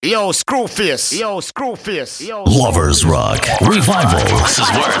Yo, Screwface. Yo, Screwface. Yo, Lovers Rock Revival. This is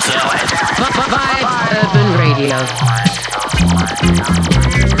where it's at. Vibe Urban Radio.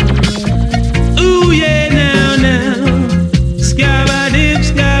 Ooh yeah, now,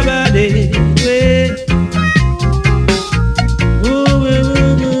 scabba-dip, yeah. Ooh,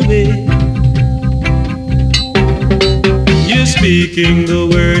 you're speaking the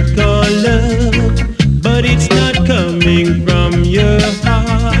word called love, but it's not coming from your heart.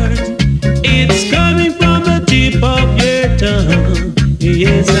 It's coming from the tip of your tongue.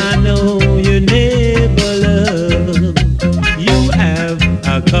 Yes, I know you never love. You have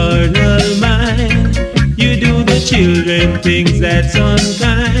a carnal mind. You do the children things that's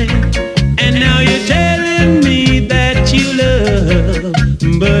unkind. And now you're telling me that you love,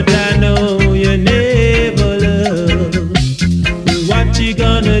 but I know you never love. What you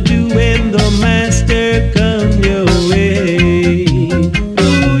gonna do when the master come your way?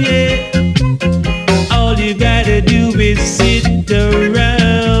 Ooh yeah, all you gotta do is sit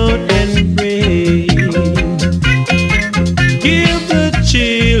around and pray. Give the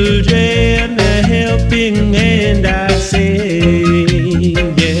children a helping hand, I say.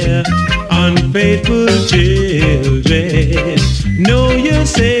 Yeah, unfaithful children, know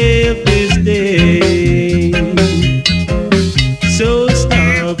yourself this day. So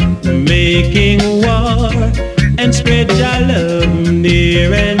stop making war and spread your love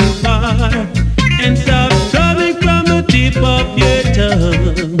near and far, and stop coming from the tip of your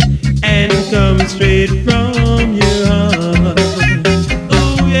tongue and come straight from your heart.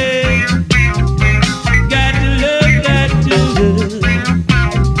 Oh yeah, got to love, got to love.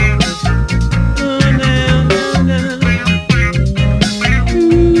 Oh now.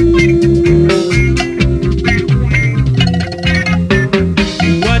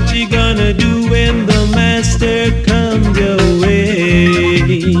 What you gonna do when the master comes your way?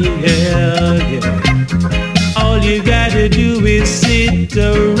 Yeah. All you gotta do is sit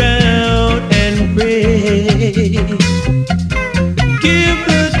around and pray. Give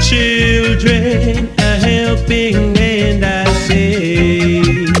the children a helping hand, I say.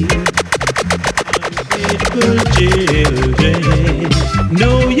 Unfaithful children,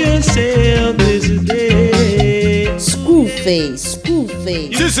 know yourself this day. Screwface.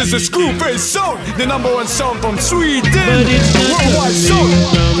 This is the Screwface song, the number one song from Sweden. But it's not Worldwide song. coming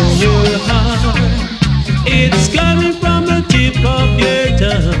from your heart. It's coming from the tip of your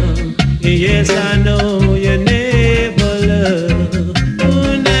tongue. Yes, I know you never love.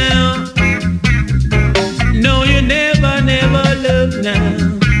 Oh, now. No, you never love now.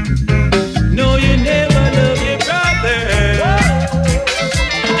 No, you never love your brother.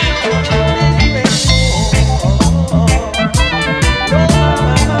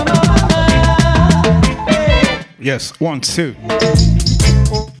 Yes, 1, 2.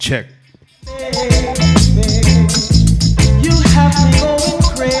 Check. You have me going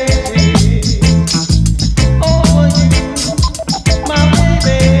crazy over you, my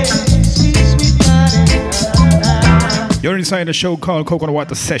baby, sweet darling. You're inside a show called Coconut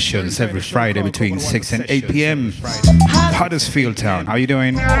Water Sessions every Friday between 6 and 8 p.m. Huddersfield Town. How you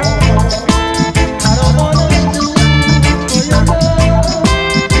doing? I don't wanna do for your love.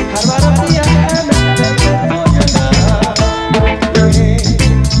 I'd rather be a hermit than for your love.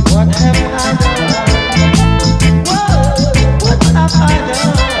 What have I done? What have I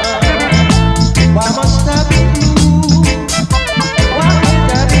done? Why must I be blue? Why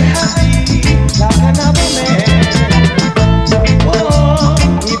can't I be happy like another man? Whoa,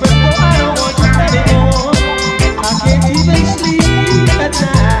 even though I don't want you anymore, I can't even sleep at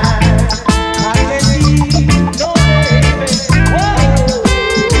night. I can't see no baby.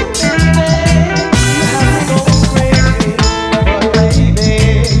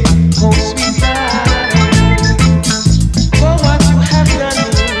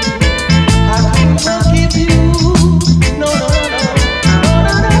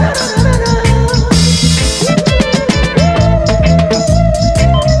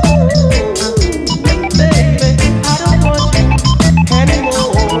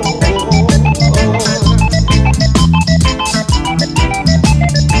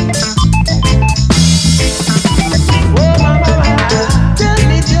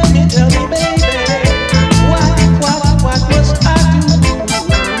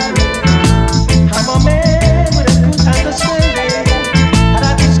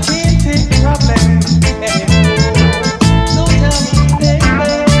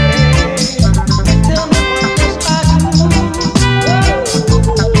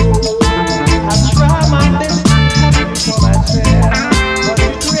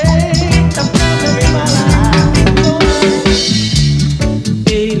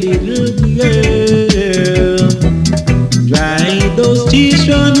 little girl, dry those tears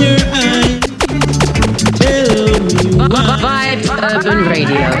from your eyes. Tell me why. Vibes Urban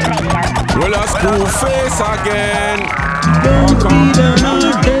Radio. Well, a screw face again. Don't be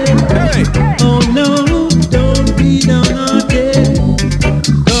downhearted. Hey. Oh no, don't be downhearted.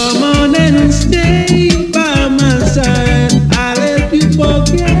 Come on and stay by my side. I'll help you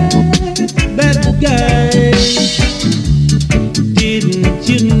forget that guy. Didn't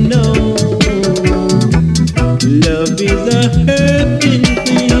you know love is a hurting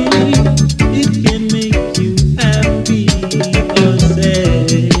thing? It can make you happy or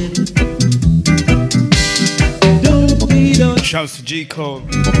sad. Don't be downhearted. Shouts to G Code.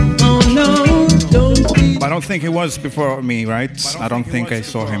 Oh no, don't be But I don't think he was before me, right? I don't think I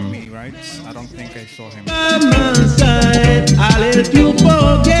saw him. I don't think I saw him. by my side. I'll help you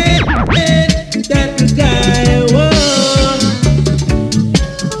forget that guy was.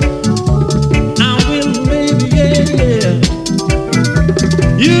 I will, baby, yeah.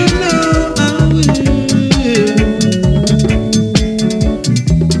 You know I will.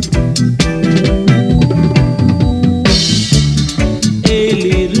 Hey,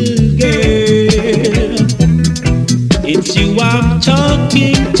 little girl, it's you I'm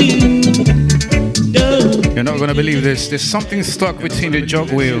talking to. You're not gonna believe this. There's something stuck between the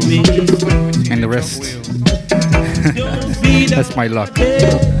jog wheel and the rest. That's my luck.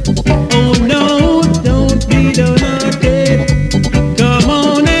 Oh no, don't be downhearted. Come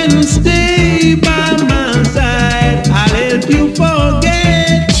on and stay by my side. I'll help you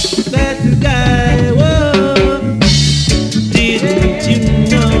forget that guy was. Didn't you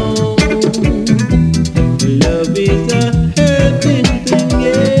know love is a hurting thing?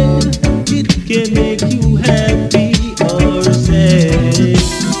 Yeah, it can make you happy or sad.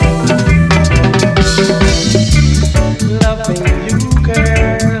 Loving you,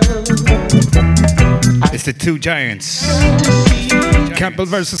 girl. It's the two giants. Campbell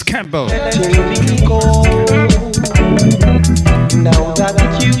versus Campbell. Letting me go. Now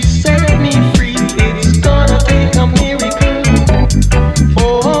that you set me free, it's gonna take a miracle.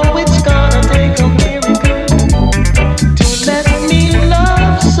 Oh, it's gonna take a miracle to let me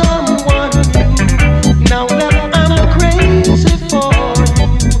love someone new. Now that I'm crazy for you.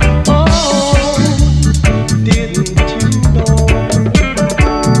 Oh, didn't you know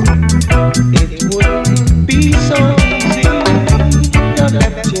it wouldn't be so easy? You're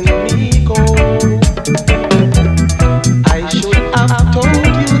letting me go. I should have told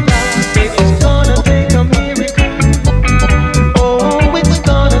you that it's gonna take a miracle. Oh, it's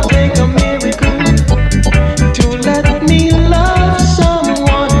gonna take a miracle to let me love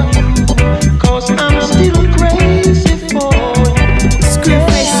someone new. 'Cause I'm still crazy for you.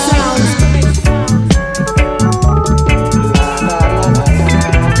 Screwface sound.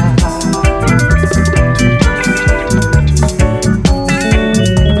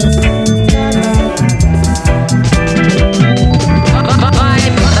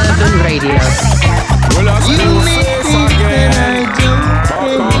 Vibes Urban Radio. Well, a You screw may face think again. that I don't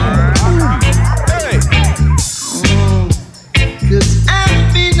care. Hey. 'Cause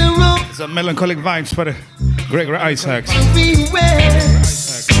I've been around It's a melancholic vibes for the Gregory Isaacs. everywhere.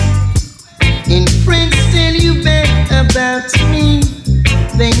 And friends tell you bad about me,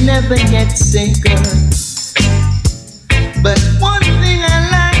 they never yet say good. But one thing I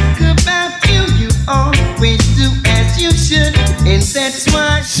like about you, you always do as you should. And that's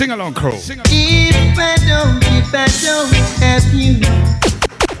why Sing along, crew. if I don't have you,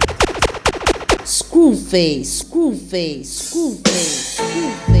 Screwface, Screwface, Screwface,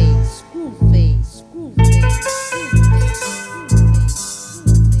 Screwface, Screwface, Screwface.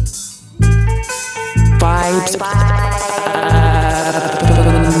 Vibes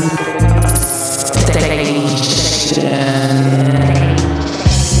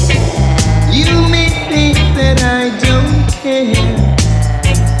you may think that I don't care.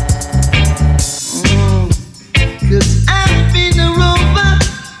 'Cause I've been a rover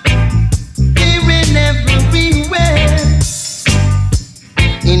here and everywhere.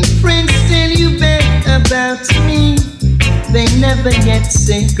 And friends tell you bad about me, they never yet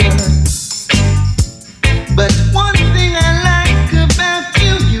say good. But one thing I like about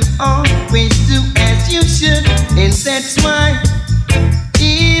you, you always do as you should. And that's why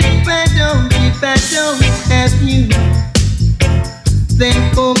if I don't have you, then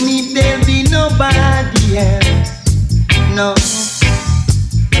for me there'll be nobody else. No,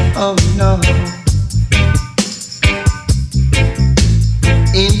 oh no.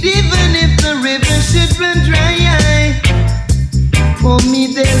 And even if the river should run dry, for me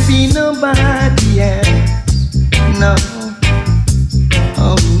there'll be nobody else. No,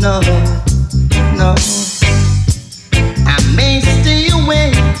 oh no, no. I may stay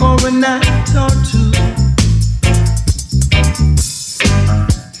away for a night or two,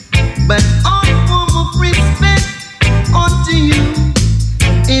 but all form of respect unto you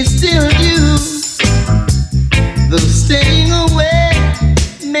is still due. Though staying away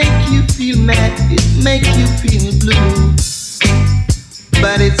make you feel mad, it make you feel blue,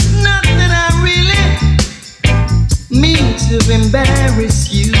 but it's not that I really mean to embarrass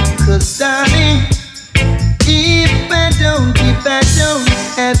you, 'cause darling, if I don't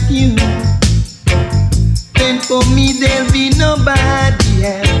have you, then for me there'll be nobody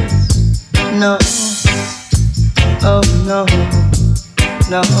else. No, oh no,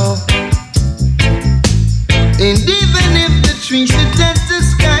 no. And even if the tree should touch the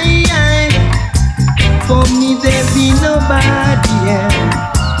sky, for me there'll be nobody else.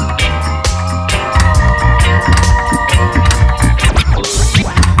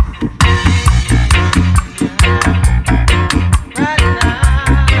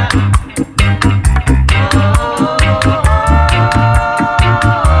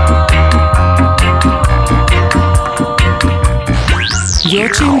 You're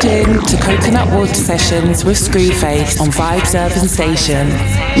tuned in to Coconut Water Sessions with Screwface on Vibes Urban Station.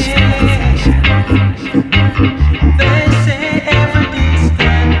 They say every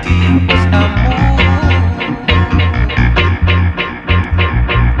distant is a move,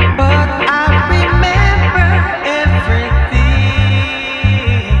 but I remember everything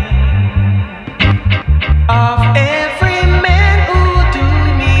of every man who do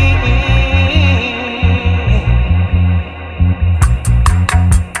me.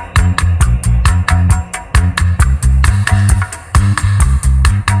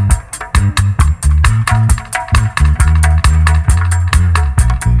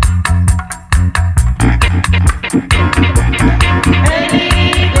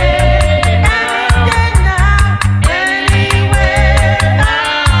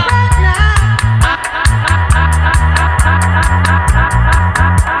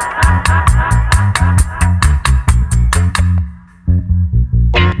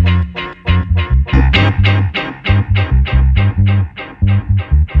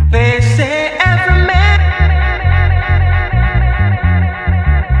 They say every man.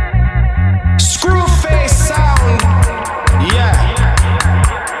 Screwface sound. Yeah.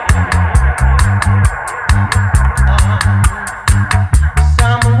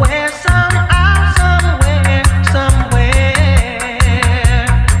 Somewhere, somehow, somewhere, somewhere.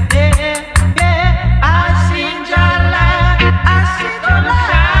 Yeah, yeah. I see your light. I see your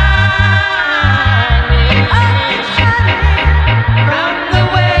light shining from the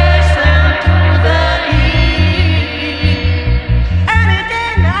west and to the east. Any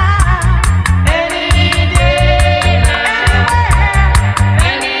day now, any day,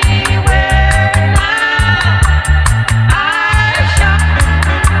 anywhere now. I shall.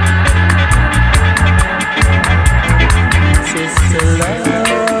 Sister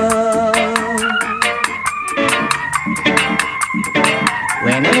love,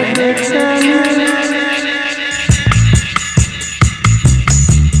 whenever time.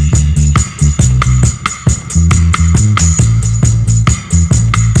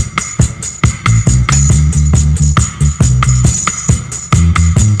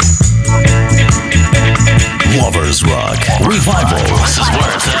 Lovers Rock Revival. This is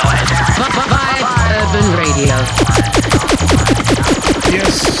worth it. Vibe Urban Radio.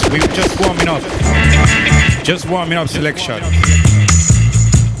 Yes, we're just warming up. Just warming up selection.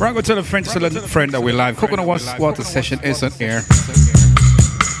 We're going to tell a friend that we're live. Coconut Water Session is on air.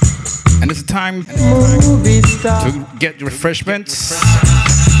 And it's time to get refreshments.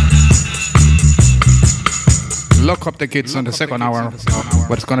 Lock up the kids on the second hour,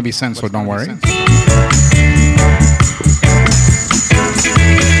 but it's going to be censored, don't worry.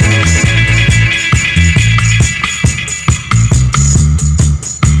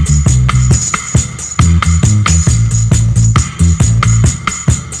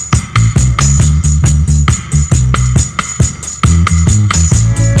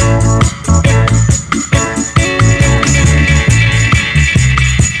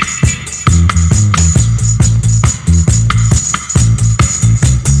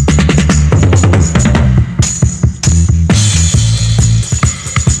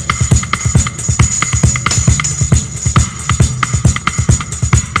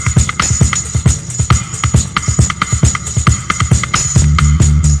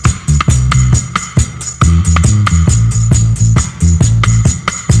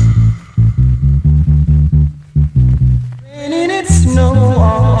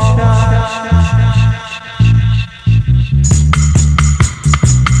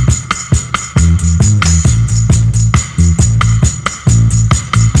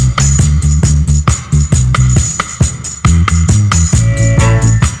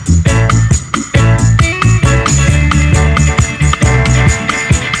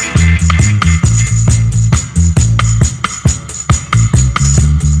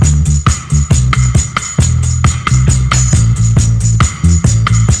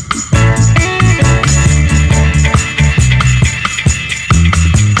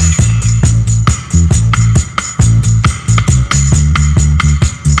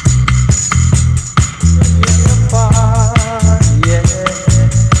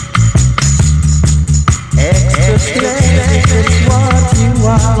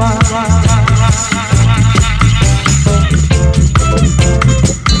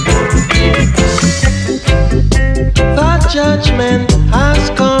 The judgment has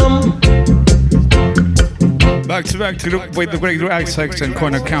come. Back to with the great Isaacs and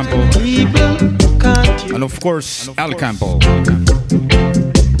Corner Campbell. And of course, Al Campbell.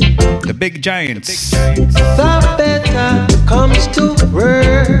 The big giants. The better comes to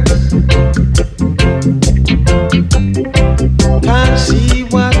worse. Can't see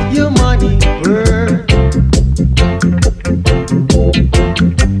what your money worth.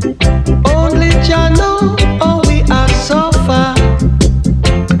 Only Jah know how we are so far.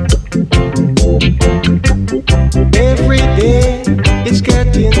 Every day it's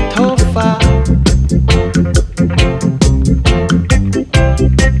getting tougher.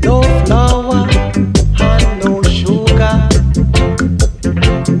 No flour and no sugar,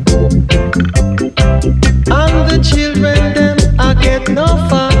 and the children them I get no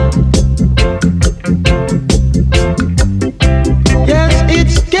far. Yes,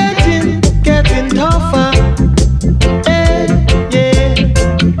 it's getting tougher. Hey, yeah.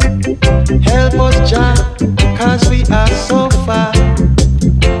 Help us, Jah, 'cause we are so far.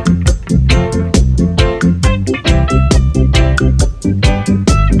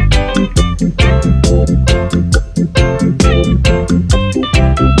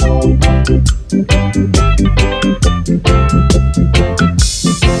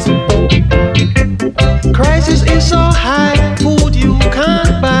 Crisis is so high, food you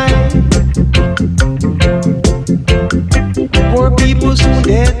can't buy. Poor people soon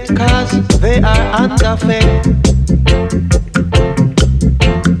dead 'cause they are underfed.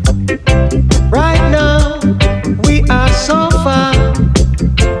 Right now, we are so far.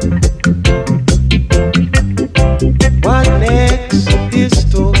 What next is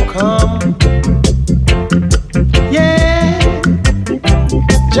to come? Yeah,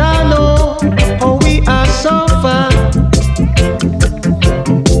 Jah know how we are so far.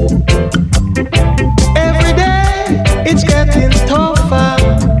 Every day it's getting tougher.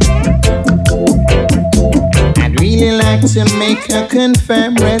 I'd really like to make a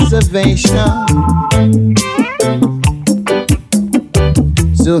confirmed reservation.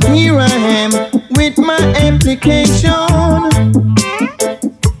 So here I am with my application.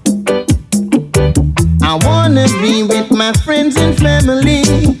 I wanna be with my friends and family,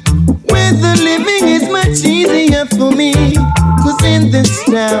 where the living is much easier for me. 'Cause in this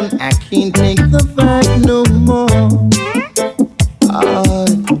town I can't take the fight no more. I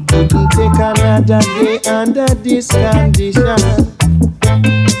couldn't take another day under this condition.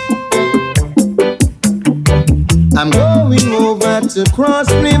 I'm going over to cross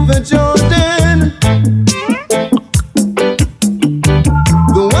River Jordan.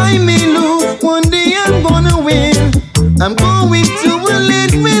 Though I may lose, one day I'm gonna win. I'm going to a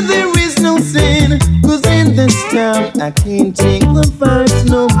land where there is no sin. 'Cause in this town I can't take the fight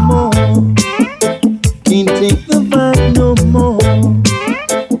no more. Can't take the fight no more.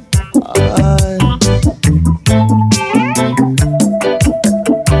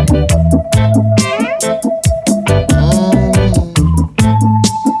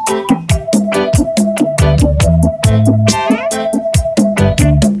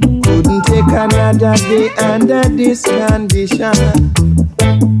 Couldn't take another day under this condition.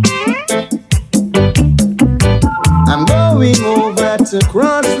 I'm going over to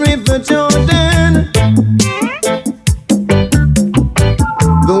cross River Jordan.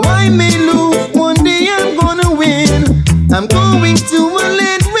 Though I may lose, one day I'm gonna win. I'm going to a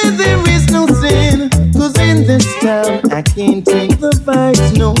land where there is no sin. 'Cause in this town I can't take the fight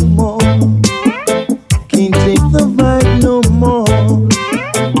no more. Can't take the fight no more.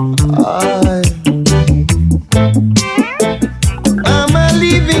 I'm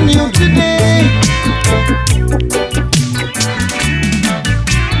leaving you today.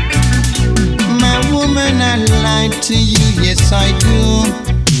 My woman, I lied to you, yes I do.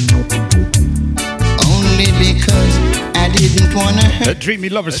 Only because I didn't wanna hurt. The Dreamy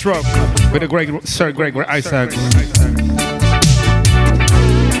Lovers Rock with the great Sir Gregory Isaacs.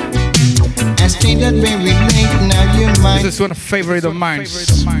 I stayed up very late, now you're mine. This is one of favorite of mine.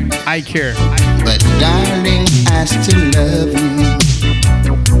 I Care. But darling, I still love you.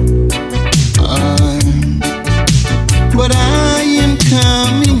 But I am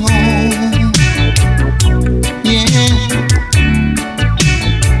coming home. Yeah.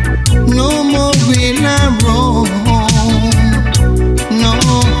 No more will I roam. No.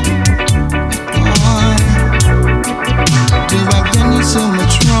 I've done you so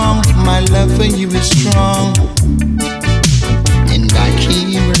much wrong. My love for you is strong. And I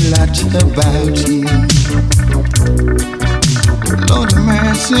care a lot about you.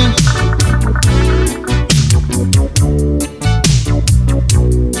 mercy.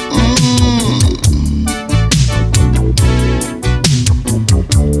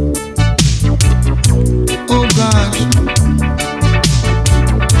 Oh gosh.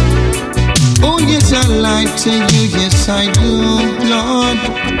 Oh yes, I lied to you, yes I do, Lord.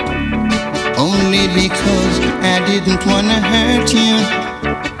 Only because I didn't wanna hurt you.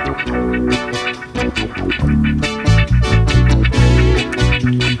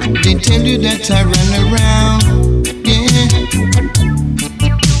 They tell you that I run around, yeah,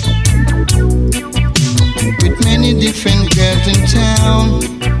 with many different girls in town,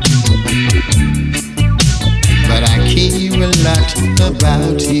 but I care a lot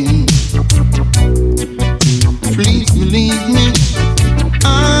about you. Please believe me,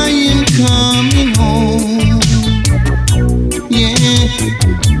 I am coming home, yeah.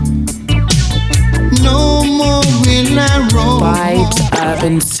 No more will I roam. Vibes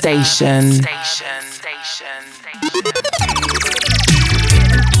Urban Station.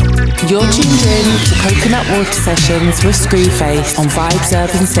 You're tuned in to Coconut Water Sessions with Screwface on Vibes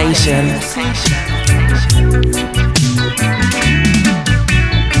Urban Station.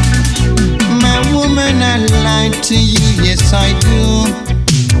 My woman, I lied to you, yes I do.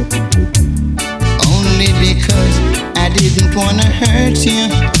 Only because I didn't wanna hurt you.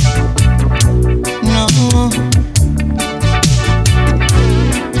 No,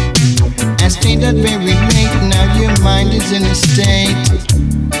 I stayed up very late, now your mind is in a state.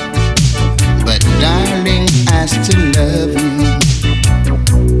 But darling, I still love you.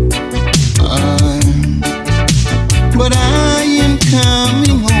 But I am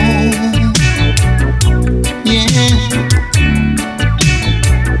coming home, yeah.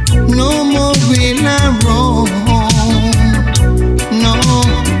 No more will I roam, no.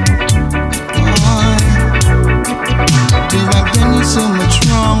 I've done you so much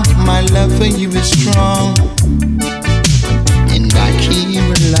wrong. My love for you is strong, and I care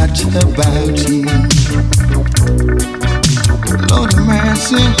a lot about you. Lord of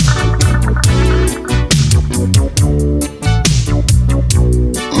mercy.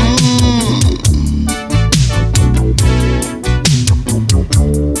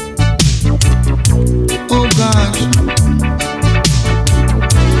 Oh God.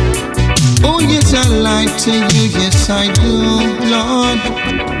 Oh yes, I lied to you, yes I do, Lord.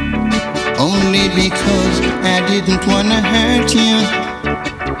 Only because I didn't wanna hurt you.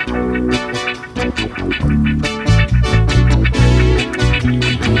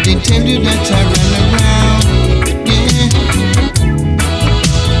 They tell you that I run around, yeah,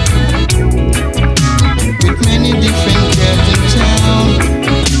 with many different girls in town.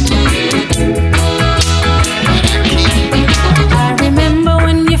 I remember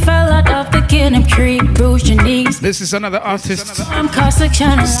when you fell out of the kidnap tree, bruised your knees. This is another artist,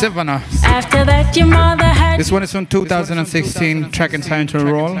 Savannah. After that, your mother had. This one is from 2016, track and time to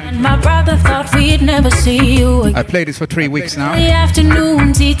roll. My brother thought we'd never see you again. I played this for 3 weeks now. The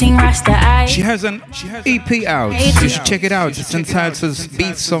afternoons eating Rasta ice. She has an EP out. You should check it out. It's entitled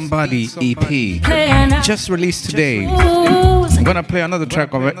Beat Somebody EP. Just released today. I'm gonna play another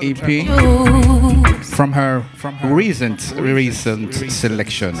track of her EP from her recent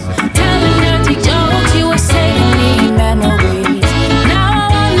selection. Telling dirty jokes, you were saving me memories. Now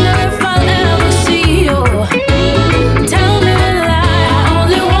I wonder if I'll ever see you. Tell me a lie, I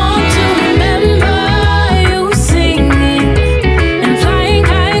only want to remember you singing and flying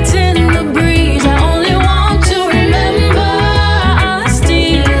kites in the breeze. I only want to remember us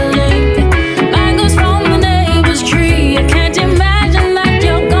stealing mangoes from the neighbor's tree. I can't imagine that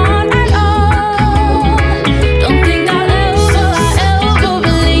you're gone at all. Don't think I'll ever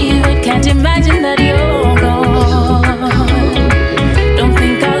believe it. Can't imagine that you're gone. Don't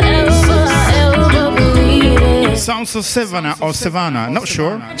think I'll ever believe it. Sounds of Savannah, not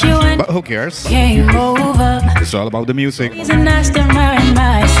sure, but who cares? Came over. It's all about the music. Reason I still married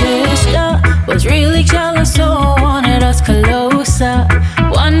my sister. Was really jealous, so wanted us closer.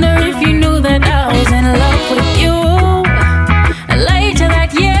 Wonder if you knew that I was in love with you. And later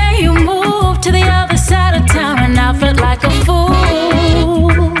that year you moved to the other side of town, and I felt like a fool.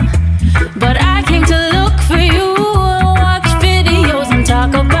 But I came to look for you, watch videos and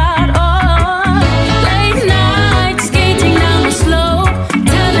talk about all late night skating down the slope,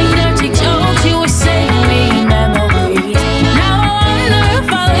 telling dirty jokes. You were saving me memories. Now I wonder if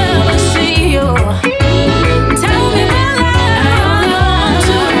I'll ever see you. Tell me that I only want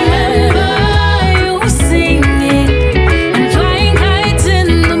to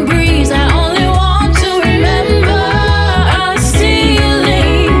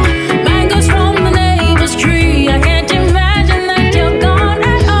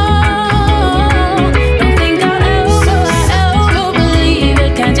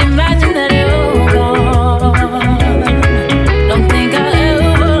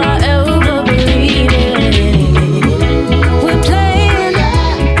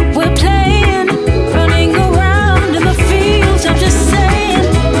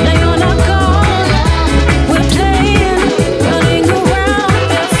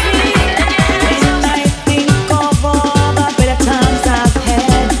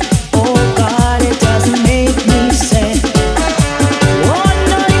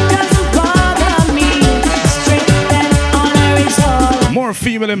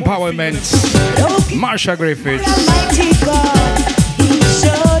empowerment. Marsha Griffiths. Almighty God, He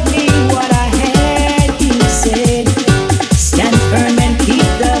showed me what I had. He said, stand firm and keep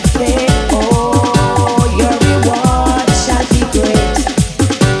the faith. Oh, your reward shall be great.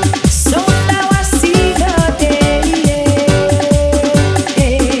 So now I see the day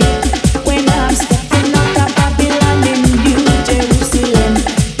when I'm stepping out of Babylon in New Jerusalem,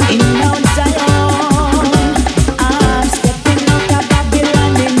 in Mount Zion. I'm stepping out of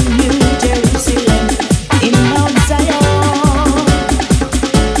Babylon in New Jerusalem, in Mount Zion.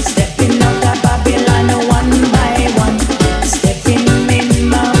 Stepping out of Babylon one by one. Stepping in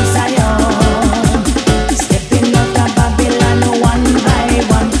Mount Zion. Stepping out of Babylon one by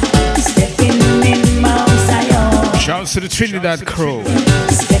one. Stepping in Mount Zion. Shouts to the Trinidad crew.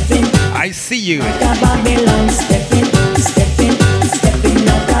 Stepping I see you. out of Babylon. Stepping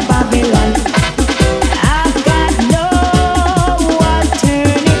out of Babylon. I've got no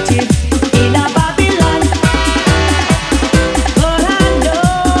alternative in a Babylon. But I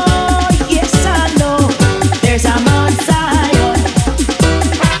know, yes I know, there's a Mount Zion.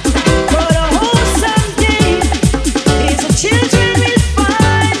 But oh, someday his children will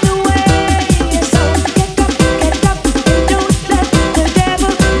find the way. So get up, and don't let the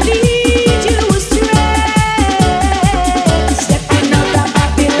devil lead you astray. Stepping out of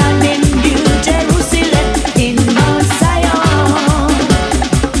Babylon in New Jerusalem, in Mount Zion.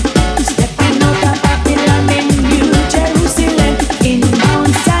 Stepping out of Babylon in New Jerusalem, in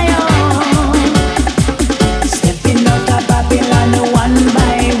Mount Zion. Stepping out of Babylon one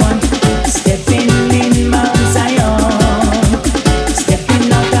by one. Stepping in Mount Zion.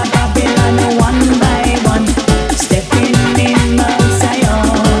 Stepping out of Babylon one by one. Stepping in Mount Zion.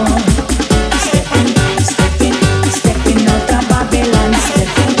 Stepping out of Babylon.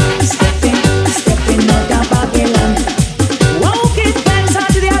 Stepping out of Babylon. Won't give thanks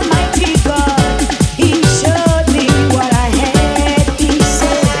unto the Almighty God. He showed me what I had. He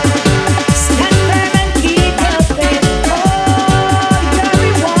said, stand firm and keep the faith. Oh, your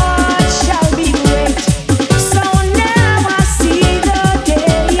reward shall be great. So now I see the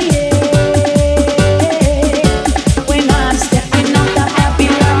day when I'm stepping out of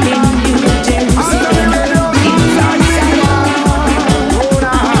Babylon in New Jerusalem, in Mount Zion.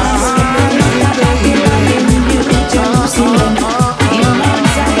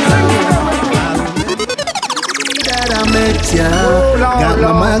 That I met ya, got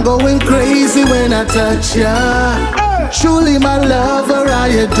my mind going crazy when I touch ya. Truly my lover, I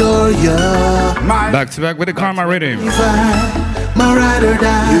adore ya. Back to back with the Karma rhythm. My ride or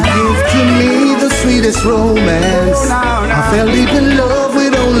die, you give to me the sweetest romance. I fell deep in love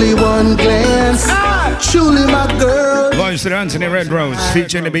with only one glance. Truly my girl. Voice to Anthony Red Rose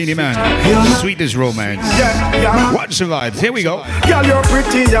featuring the Beanie Man. Sweetest romance. Watch the vibes. Here we go. Girl, you're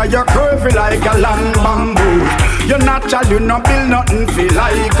pretty, yeah, you're curvy like a long bamboo. You're natural, you no build nothing feel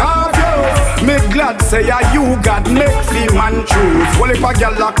like a view. Me glad say yeah, you got make fee man choose. Well if a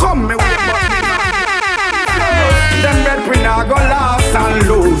girl a come me with them red we not go last and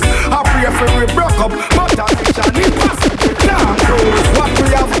lose. I pray for we broke up, but I wish I did pass it can't cruise. What we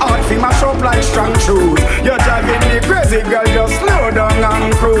have hard fi mash up like strong shoes. You're driving me crazy, girl, just slow down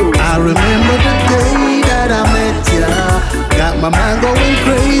and cruise. I remember the day that I met ya. Got my mind going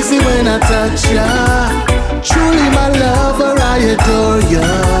crazy when I touch ya. Truly my lover, I adore ya.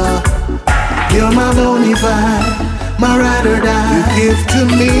 You're my bona fide, my ride or die. You give to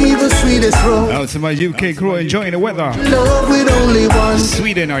me the sweetest rose. Out to my UK crew enjoying the weather. Love with only one.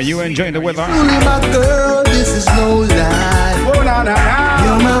 Sweden, are you enjoying the weather? Truly my girl, this is no lie. Oh, na, na, na.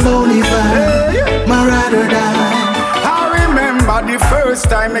 You're my bona fide, my ride or die. I remember the first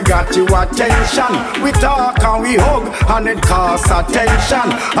time I got your attention. We talk and we hug and it costs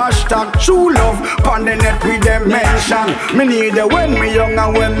attention. Hashtag true love, on the net we them mention. Me need it when me young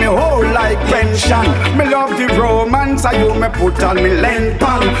and when me old like pension. Me love the romance and you me put on me length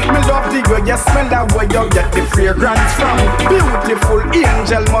pan. Me love the way you smell that way you get the fragrance from. Beautiful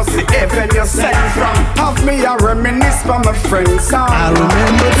angel must be heaven you sent from. Have me a reminisce from my friend's song. I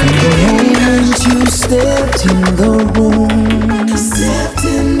remember the moment you stepped in the room.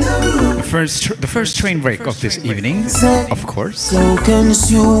 The first train break of this evening, of course. So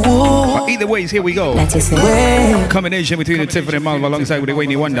consumed. But either ways, here we go. Combination between the Tiffany and Malva alongside with the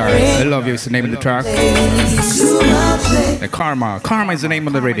Wayne Wonder. I Love You is the name of the track. The Karma. Karma is the name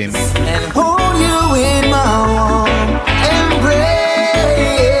of the rhythm. And hold you in my arm,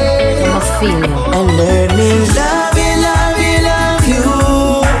 embrace. I feel you. And let me love you, love you, love you.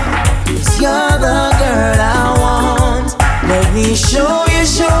 'Cause you're the girl I want. Let me show you,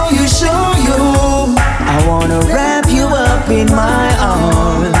 show you, show you. I wanna wrap you up in my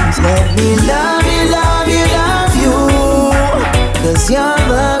arms.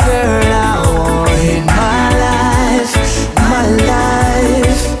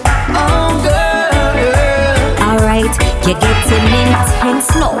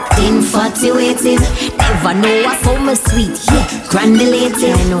 evaluating. Never know what's so much sweet, yeah,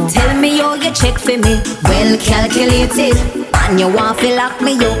 granulated. Tell me how you check for me, well calculated. And you want to lock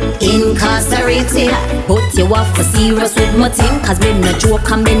me up, incarcerated. But you want for serious with my thing, cause me no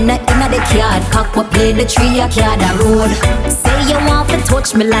joke, I'm in the card. Cock up, play the tree, a card a road. Say you want to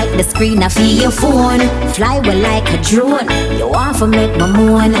touch me like the screen of your phone. Fly well like a drone, you want to make my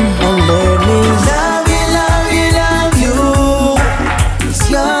moan. Oh, let me love you, love you, love you. 'Cause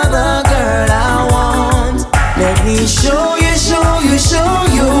you're the girl I want. Let me show you, show you, show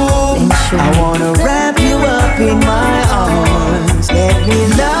you. I wanna wrap you up in my arms. Let me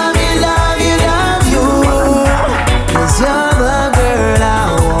love you, love you, love you. 'Cause you're the girl I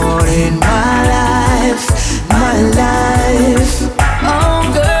want in my life, my life. Oh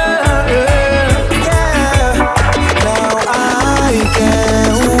girl, yeah. Now I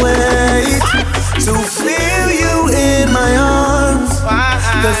can't wait to feel you in my arms.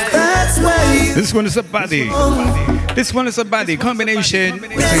 'Cause that's where you. This one is a baddie. This one is a baddie combination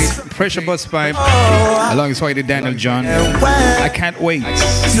between Pressure Bus Pipe alongside the Daniel John. I can't wait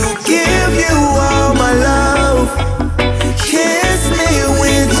to give you all my love. Kiss me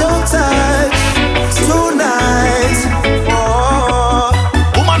with your touch tonight. Oh.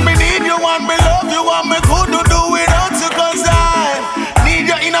 Woman, me need you, want me love you, want me couldn't do without you, 'cause I need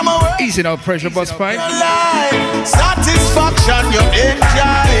you in my world. Easy now, Pressure Bus Pipe. Satisfaction you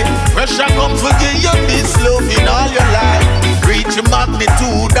enjoy. Pressure come for you this love in all your life. Reach your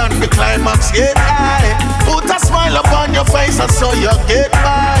magnitude and the climax get high. Put a smile upon your face and so you get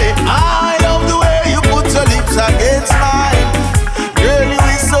by. I love the way you put your lips against mine. Girl, you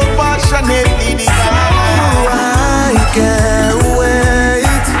is so passionately divine. I can't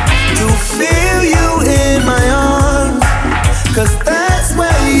wait to feel you in my arms. 'Cause that's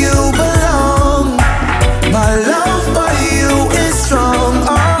where you belong. My love for you is strong.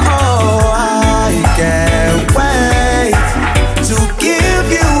 Oh, I can't wait to give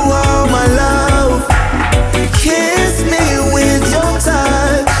you all my love. Kiss me with your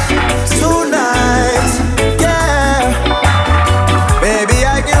touch tonight. Yeah, baby,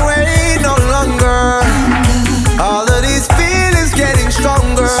 I can't wait no longer. All of these feelings getting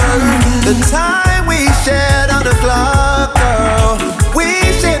stronger. The time we shared on the clock, girl, we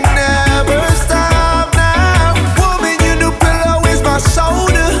should never stop now. Woman, you the pillow is my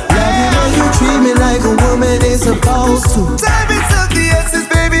shoulder. Love you how you treat me like a woman is supposed to. Time is of the essence,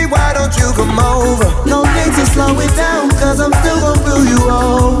 baby, why don't you come over? No need to slow it down, 'cause I'm still gonna feel you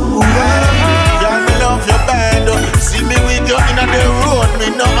all. Yeah, me love your band. See me with you in the road, me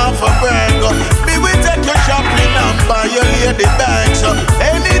no have a brag. Me will take your shopping and buy your lady bags.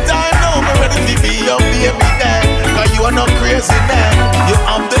 Anytime now, me ready to be your baby dad. 'Cause you are not crazy man. You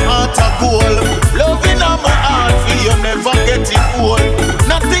have the heart of gold. Loving on my heart, for you never getting old.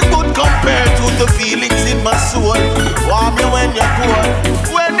 Nothing good compared to the feelings in my soul. Warm me when you're cold.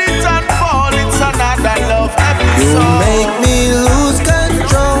 When it unfolds, it's another love episode. You make me lose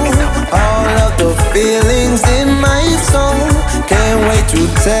control. All of the feelings in my soul. Can't wait to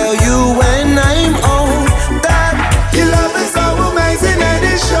tell you when I'm old that your love is so amazing and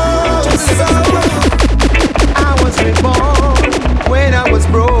it shows. So I was reborn when I was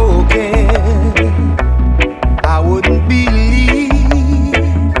broken. I wouldn't believe.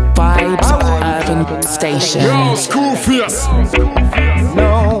 Vibes Urban Station. Yo, Screwface.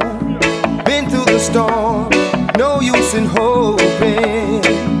 No, been through the storm. No use in hoping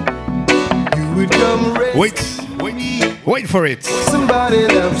you would come ready. Wait for it. Somebody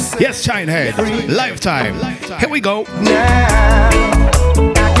loves. Yes, Shinehead. Lifetime. Here we go. Now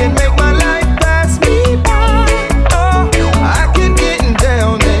I can make my life pass me by. Oh, I can get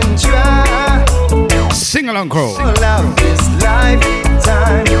down and try. Sing along, Crow. All out of this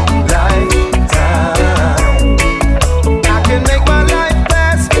lifetime, lifetime. I can make my life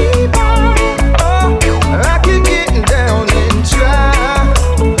pass me by. Oh, I can get down and try.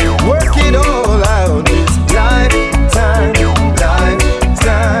 Work it all out this lifetime,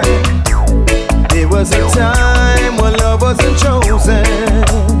 lifetime. There was a time when love wasn't chosen.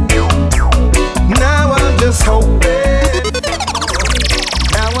 Now I'm just hoping.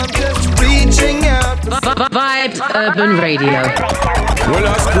 Now I'm just reaching out. Vibes Urban Radio. Well,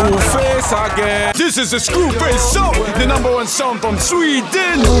 I Screwface again. This is the Screwface Show, the #1 song from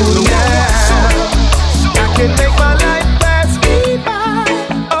Sweden. I can make my life pass me by.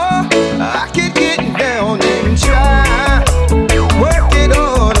 Oh, I can get down and try. Work it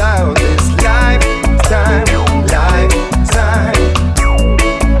all out this lifetime, lifetime.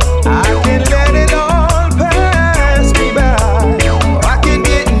 I can let it all pass me by. I can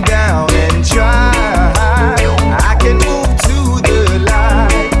get down and try. I can move to the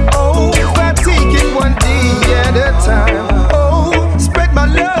light. Oh,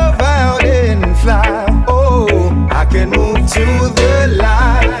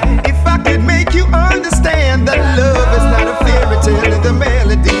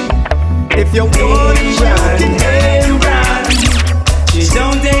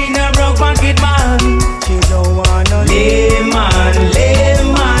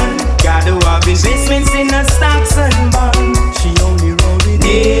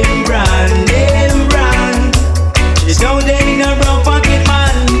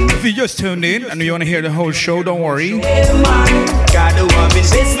 just tuned in and you want to hear the whole show, don't worry.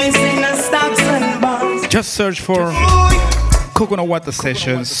 Just search for Coconut Water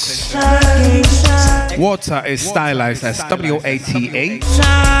Sessions. Water is stylized as WATA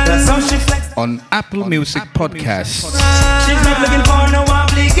on Apple Music Podcasts.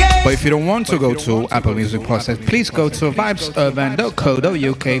 But if you don't want to go to Apple Music Podcast, please go to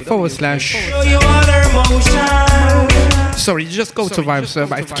vibesurban.co.uk/. Sorry, just go to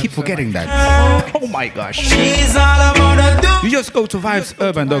Vibesurban. I keep forgetting that. Oh my gosh. You just go to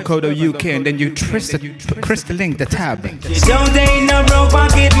vibesurban.co.uk and then you press the link, the tab. She don't ain't no broke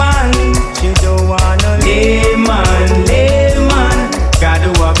pocket man. She don't wanna live man.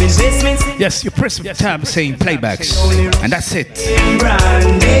 Gotta walk resistance. Yes, you press the tab saying playbacks, and that's it.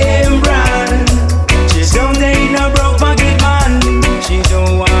 Brand. She don't ain't no broke pocket man. She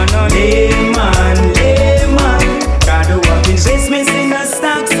don't wanna live man. Gotta walk resistance in a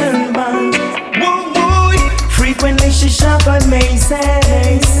stocks and bonds. Whoa. Frequently she shop at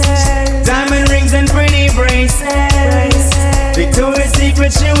Macy's. Diamond rings and pretty bracelets. Victoria's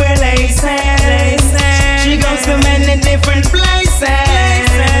Secret she wear laces. She goes to many different places.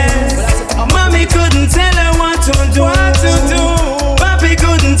 Mommy couldn't tell her what to do. Papi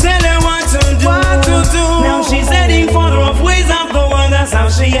couldn't tell her what to do. Now she's heading for the rough ways of the world. That's how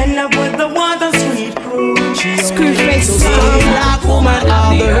she end up with the Water Street crew. Screwface, some black woman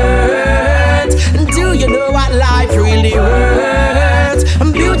on the earth. Do you know what life really hurts? A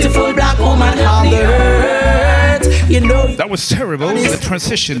beautiful black woman on the earth. You know that was terrible. The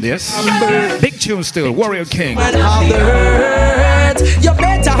transition, yes. Big tune still, Warrior King. On the earth. You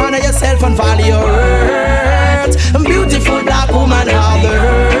better honor yourself and value your earth. A beautiful black woman on the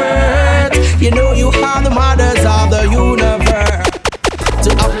earth. You know you are the mothers of the universe. To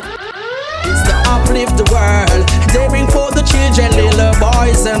uplift the world. They bring forth the children, little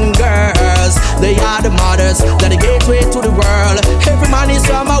boys and girls. They are the mothers, they're the gateway to the world. Every man is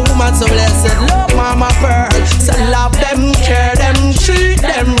from a woman, so blessed. Love Mama Pearl. So love them, care them, treat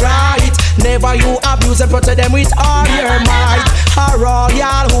them right. Never you abuse and protect them with all your might. A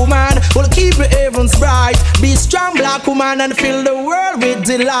royal woman will keep the heavens bright. Be strong black woman and fill the world with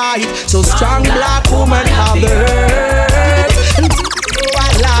delight. So strong black woman of the earth.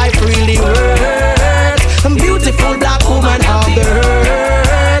 What life really worth. A beautiful black woman of the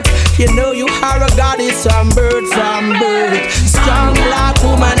earth. You know you are a goddess from birth. Strong black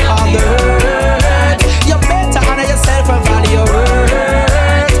woman of the earth. You better honor yourself and value your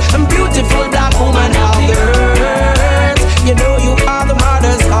worth. A beautiful black woman of the earth. You know you are the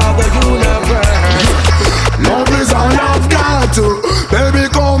mothers of the universe. Love is all I've got to. Baby,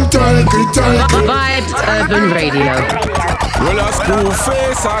 come take it. Vibes Urban Radio. Well, a school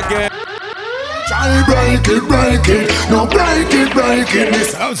face again. Try break it, no break it.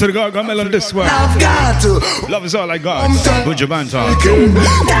 This out to the Gargamel on this one. I've got to. Love is all I got. Good Jabanta.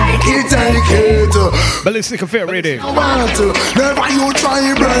 Take it. Ballistic Affair ready. I want to. Never you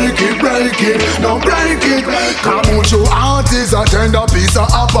try break it, no break it. Come on, your heart is a tender piece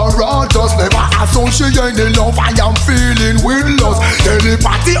of apparatus. Never associate the love I am feeling with loss.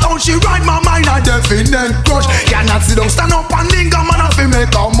 Telepathy, how she ride my mind a definite crush. Cannot sit down, stand up and linger, man, if you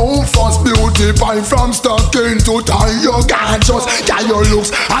make a move first. Beauty pie from stocking to tie your gorgeous. Got your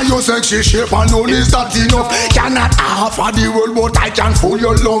looks and your sexy shape and only is that enough. Cannot offer the world, but I can fool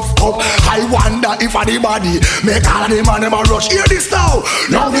your love up. I wonder if anybody make all of them and them a rush. Hear this now.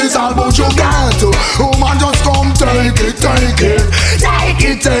 Love is all about you got to. Oh man, just come take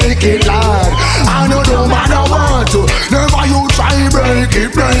it, lad. I know no matter what to. Never you try break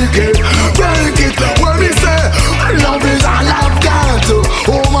it. When we say love is all I've got to.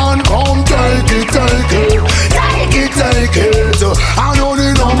 Oh man, come take it. I know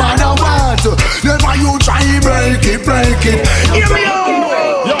the no matter what. Never you try break it. Hear me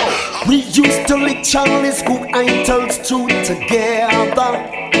out. Yo, we used to literally school items two together.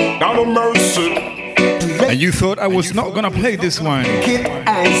 Now no mercy. And you thought I was not gonna play this one. The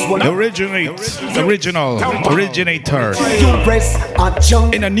originator.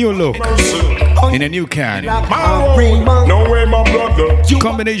 In a new look. In a new can. No way, my brother.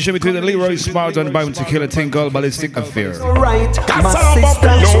 Combination between the Leroy Smart and Bounty Killer Tingle Ballistic Affair. Right, my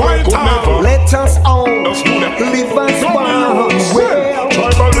sisters, let us all live as one.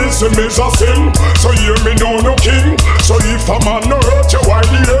 Tribalism is a sin, so hear me know no king. So if a man no hurt you, why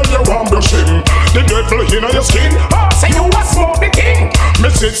the hell you ambush him? The devil in your skin, say you a smoke the king. Me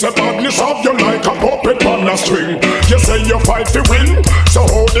sit the badness of you like a puppet on a string. You say you fight to win, so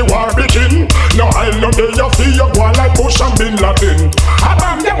how the war begin? No I know they you feel you go like Bush and Bin Laden. I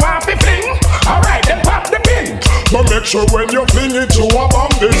bomb the war fi fling, alright then pop the pin. But make sure when you fling it to a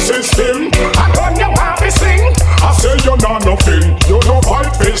bomb the system.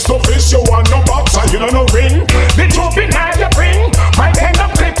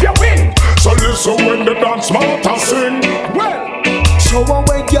 smart as sin. Well, throw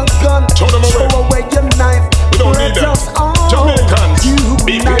away your gun, throw them away. throw away your knife. We don't need them. Jamaicans,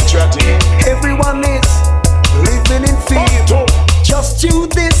 be patriotic. Everyone is living in fear. Just do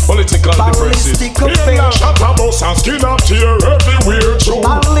this. Political differences. Ballistic affair. Yeah, shut up, boss, and skin up tear everywhere. True.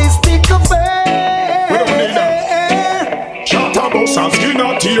 Ballistic affair. We don't need them. Shut up, boss, and skin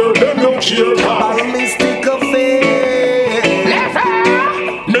up tear. Them no care. Ballistic affair.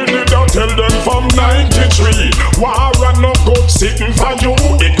 Me did I tell them from 93. War and no good sitting for you.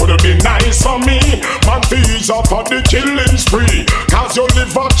 It could have been nice for me. Man fees up for the killing spree. Cause you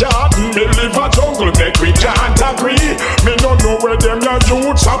live a garden, me live a jungle. Make we can't agree. Me no know where them your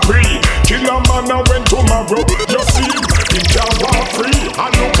youths are free. Kill a man and went tomorrow. You see, he can't walk free.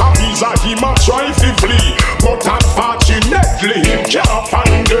 And look at visa, he must try to flee. But unfortunately, he can't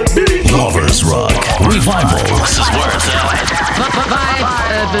find the beat. Lovers Rock Revival. This is where it's at. Vibe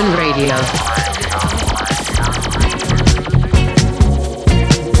Urban Radio.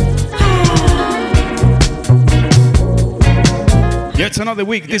 Yet another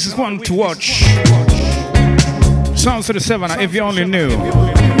week. This is one to watch. Sounds to the 7. If you only knew.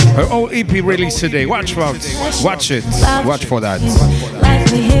 Her old EP released today. Watch for it. Watch it. Watch for that.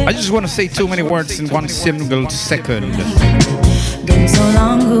 I just want to say too many words in one single second. Been so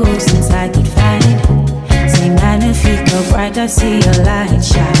long ago since I could find. Say man, if you go bright, I see your light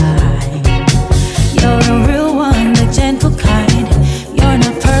shine. You're the real one, the gentle kind. You're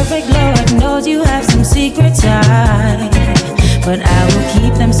not perfect, Lord knows you have some secrets hide. But I will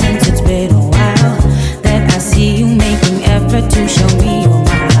keep them since it's been a while that I see you making effort to show me your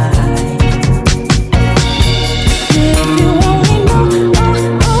mind. If you only know,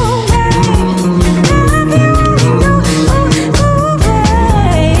 oh, babe. If you only know, oh,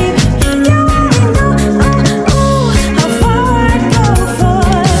 babe. You only know, how far I'd go for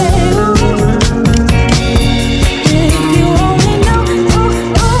you. If you only know,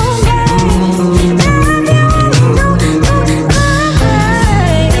 oh, babe. If you only know,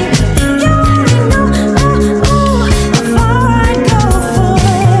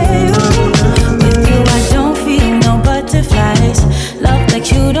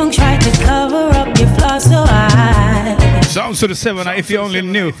 Sounds to the 7. If you only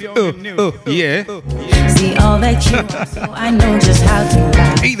knew. Yeah. See all that you so I know just how to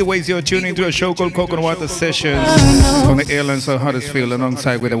ride. Either ways, you're tuning to a show called Coconut Water Sessions on the airlines of Huddersfield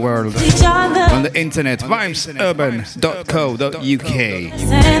alongside with the world on the internet. vibesurban.co.uk.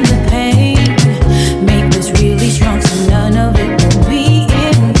 And the pain make this really strong, so none of it will be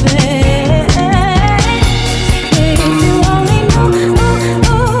in vain. If you only know,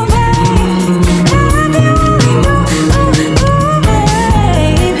 oh, babe. If you only know, oh,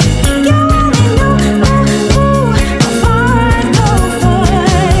 babe. You only know, how far I'd go for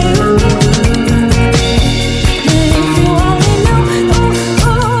you. If you only know,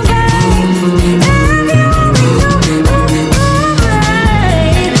 oh, babe.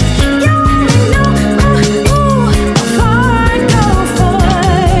 If you only know, you only know, how far I'd go for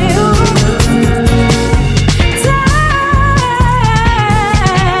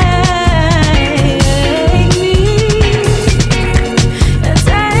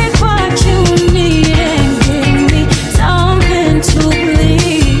take what you need and give me something to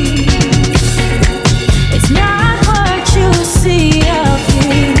believe. It's not what you see, I'll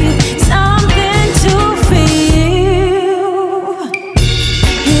give you something to feel.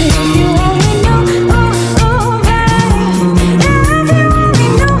 If you only know, oh, babe. If you only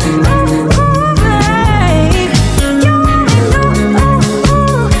know, oh, babe. You only know,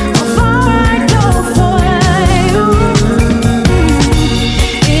 how far I'd go for you.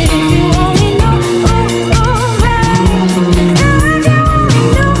 If you only know, oh, babe.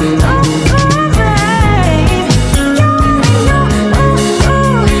 If you only know, oh, babe. You only know,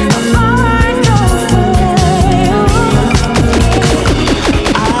 how far I'd go for you.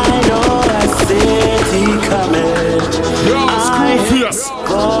 I know a city coming.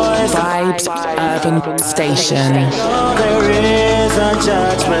 Vibes Urban Station. There is a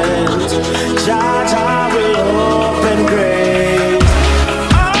judgment. Judge, I will open grave.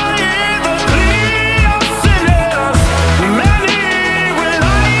 I hear the plea of sinners. Many will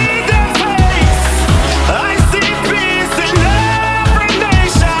hide their face. I see peace in every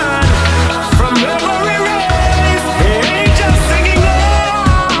nation. From every race. Angels singing, oh,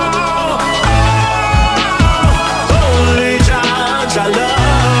 oh, holy judge, I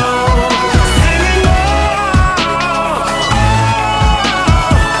love. Singing, oh,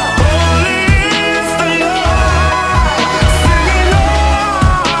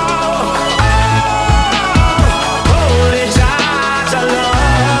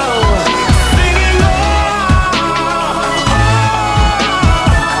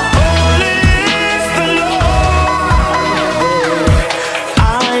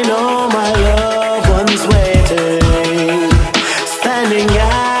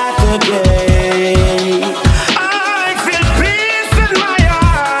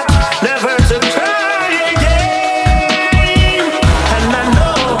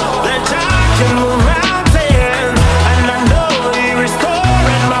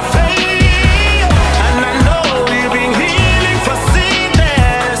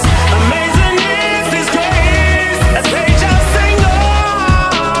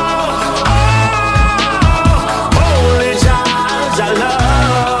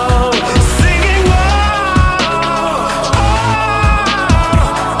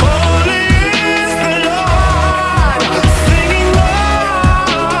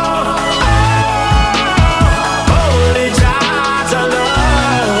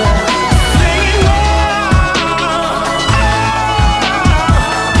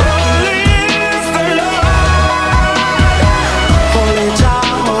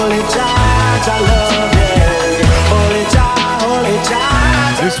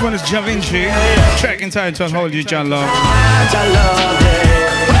 This one is Ja Vinci, track entitled Hold You, Jah Love.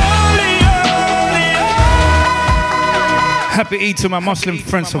 Happy Eid to my Muslim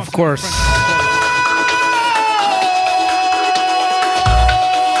friends, of course.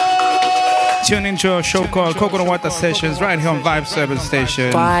 Tune into a show called Coconut Water Sessions right here on Vibes Urban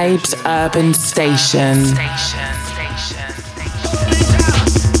Station. Vibes Urban Station.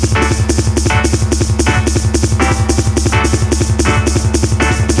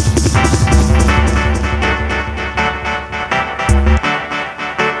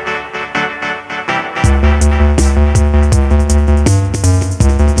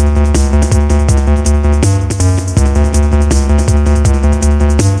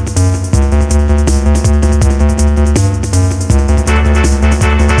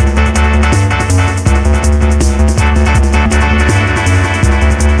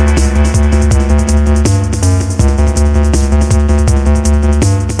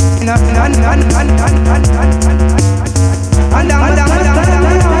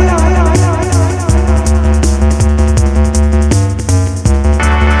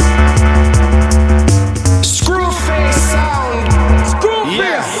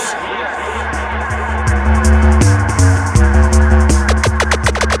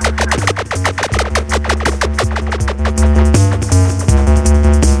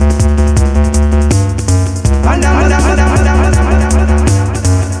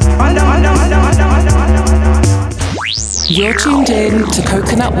 You're tuned in to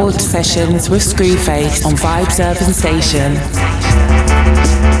Coconut Water Sessions with Screwface on Vibes Urban Station.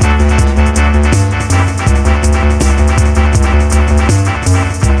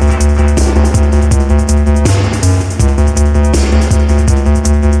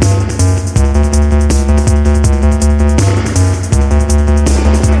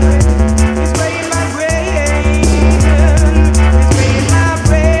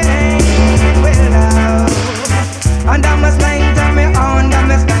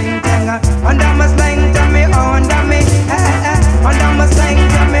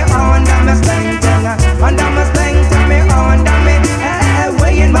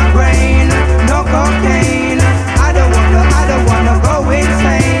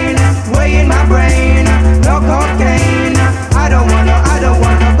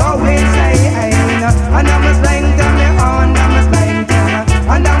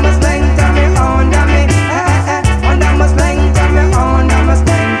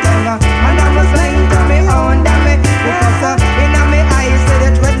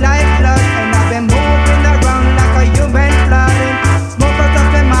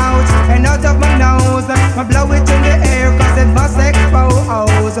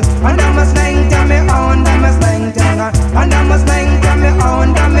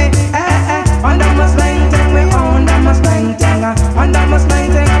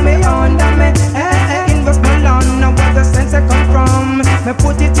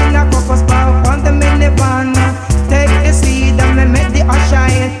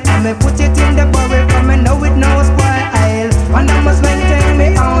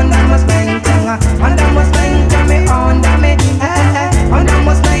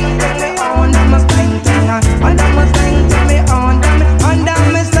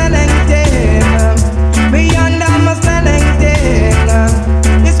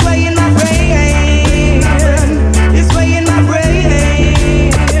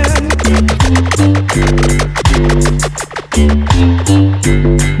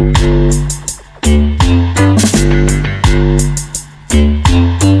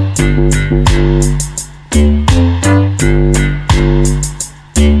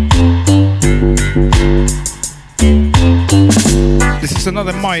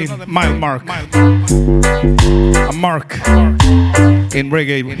 Another mile mark. A mark in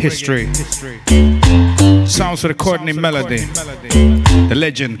reggae history. Sounds of the Courtney Melody. The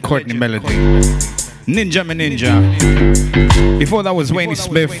legend Courtney Melody. Ninja Me Ninja. Before that was Wayne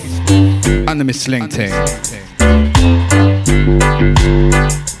Smith and the Miss Sling Thing.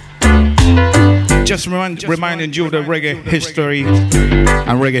 Just reminding you of the reggae history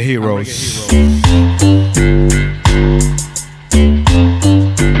and reggae heroes.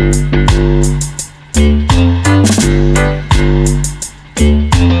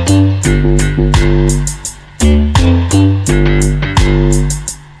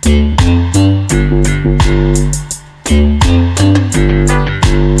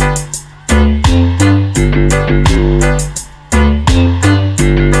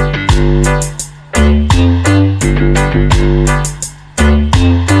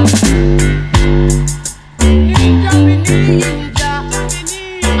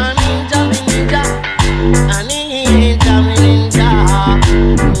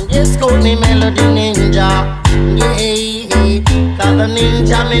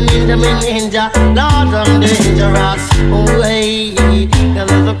 me ninja, Lord, I'm dangerous. Oh, hey,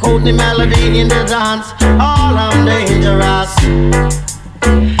 there's a cold melody in the dance. All I'm dangerous.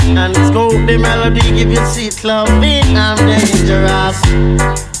 And it's cold the melody, give you sweet loving. I'm dangerous.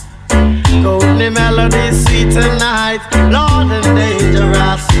 Cold the melody, sweet tonight. Lord, I'm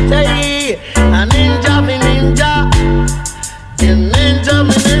dangerous. Hey, a ninja, me ninja. Ninja,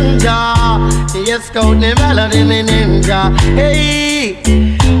 me ninja. Yes, cold the melody, me ninja. Hey,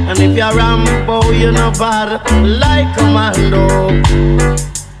 and if you're Rambo, you're not bad like Commando.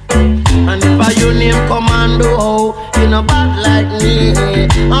 And if I you name Commando, you're not bad like me.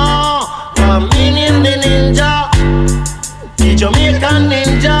 Oh, I'm in the ninja, the Jamaican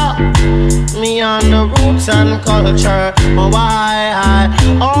ninja. Me on the roots and culture. Oh, why?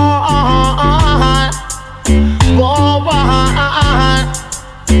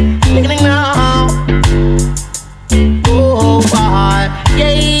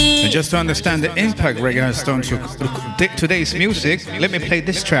 And just to understand the impact reggae has done to today's music, let me play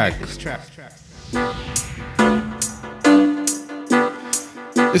this track.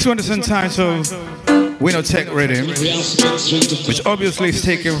 This one is entitled Winotech Rhythm, which obviously is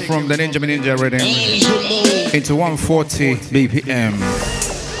taken from the Ninja Ninja rhythm into 140 BPM.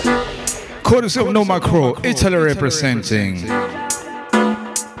 Courtesy of No Macro, Italy representing.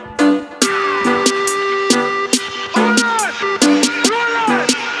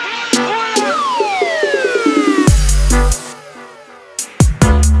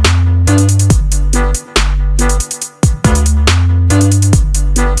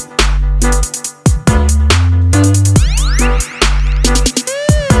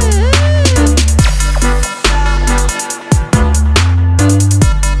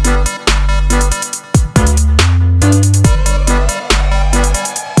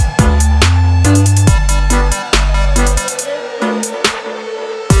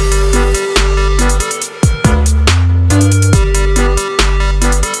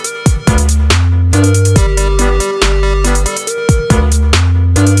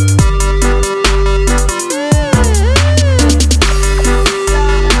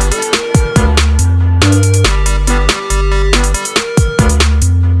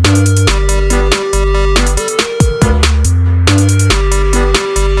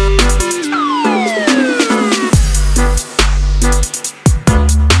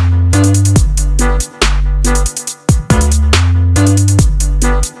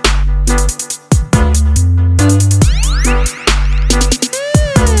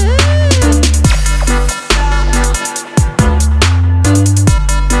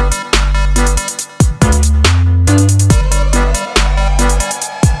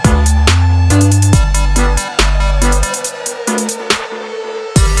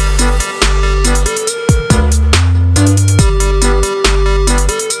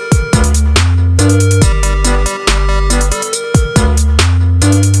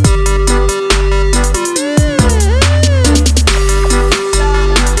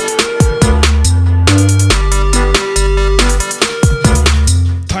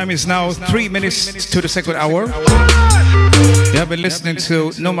 Is now 3 minutes to the second hour. You have been listening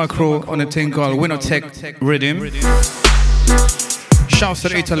to No Macro on a thing called Winotech Rhythm. Shouts to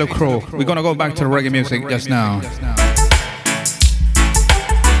the Italo Crow. We're gonna go back to the reggae music just now.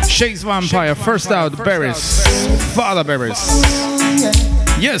 Shades Vampire, first out, Barris, Father Barris.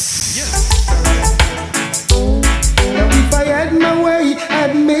 Yes. Now if I had my way,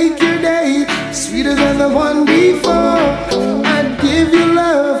 I'd make your day sweeter than the one before. I'd give you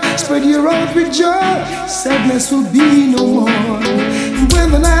love, spread your out with joy. Sadness will be no more. And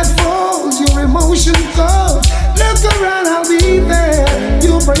when the night falls, your emotion calls. Look around, I'll be there.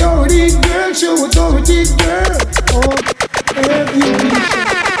 Your priority, girl, show authority, girl. Oh, everything.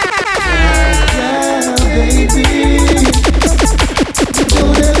 Yeah, baby. You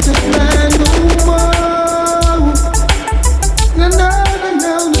don't have to cry no more. No, no, no,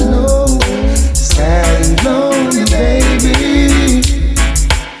 no, no. Sad and lonely, baby.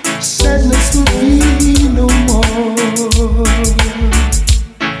 Sadness will be no more.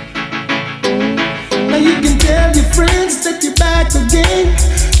 Now you can tell your friends that you're back again.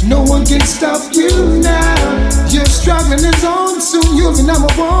 No one can stop you now. Your struggling is on, soon you'll be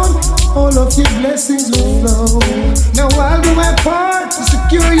number one. All of your blessings will flow. Now I'll do my part to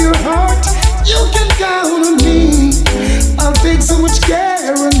secure your heart. You can count on me. I'll take so much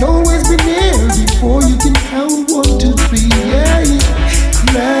care and always be near. Before you can count 1, 2, 3, yeah.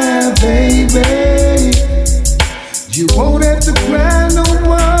 Cry, baby. You won't have to cry no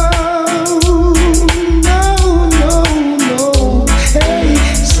more. No, no, no. Hey,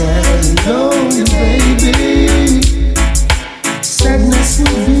 sad and lonely, baby. Sadness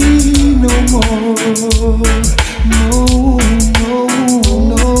will no more. No, no,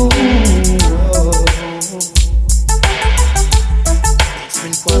 no. It's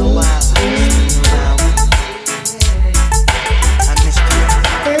been quite a while. I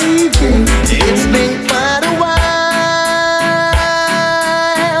missed you. It's been quite a while.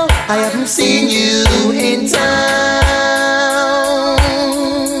 I haven't seen you in town.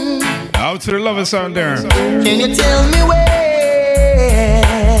 Out to the lovers out there. Can you tell me when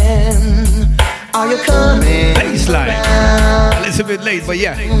are you coming? Baseline. A little bit late, but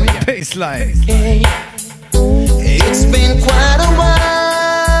yeah, baseline. It's been quite a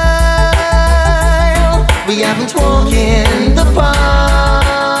while. We haven't walked in the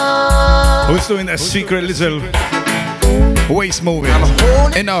park. Who's doing that secret little waist moving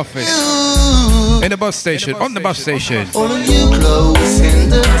in the office, in the bus station, on the bus station, All of you close in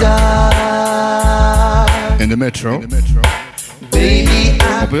the dark. in the metro, Baby,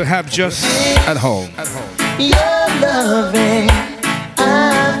 or perhaps just at home? your loving,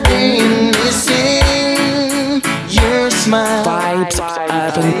 I've been missing your smile. Vibes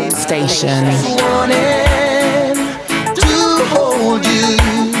Urban Station. Wanted to hold you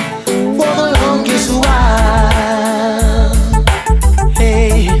for the longest while.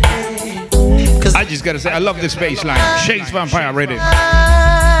 Hey, I just gotta say, I love this bass line. Shakes Vampire Ready.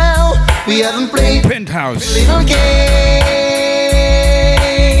 we haven't played Penthouse. little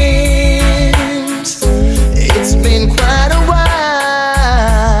games. It's been quite a while.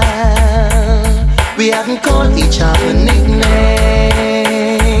 We haven't called each other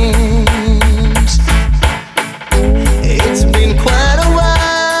nicknames. It's been quite a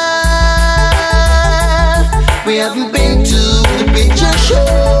while. We haven't been to the picture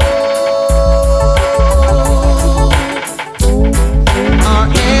show. Or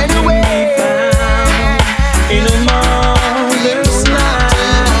anywhere in a mother's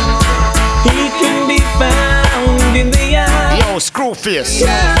life. He can be found in the eye. Yo, Screwface.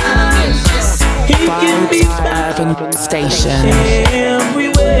 He can be Vibes Urban Station.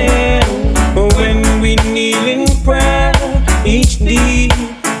 everywhere. When we kneel in prayer, each knee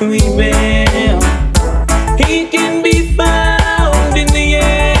we bear. He can be found in the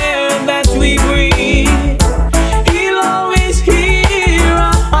air that we breathe. He'll always hear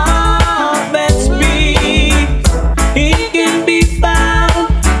our heart that speaks. He can be found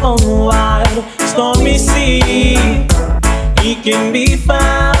on wide stormy sea. He can be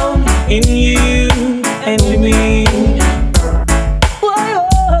found in you and me. Whoa,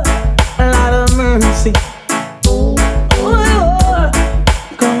 a lot of mercy. Whoa,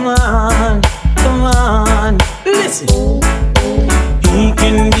 come on, come on, listen. He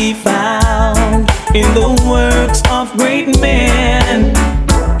can be found in the works of great men.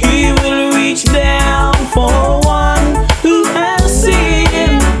 He will reach down for one who has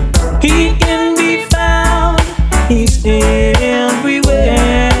sinned. He can be found, he's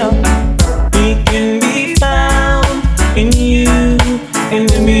everywhere. He can be found in you and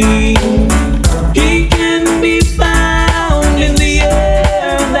me. He can be found in the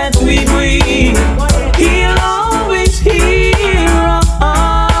air that we breathe. He'll always hear a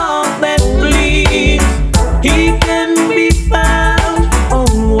heart that bleeds. He can be found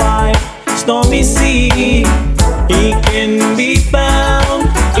on wide stormy sea. He can be found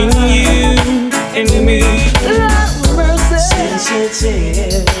in you and me. Love, mercy,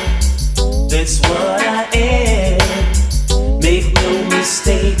 sensitive. That's what I am. Make no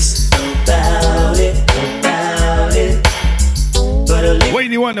mistakes about it, about it. But a little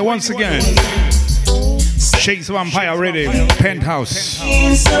Wayne Wonder once again. Shakes Vampire Ready. Penthouse.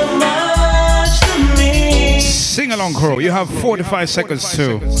 means so much to me. Sing along, crew. You have 45 seconds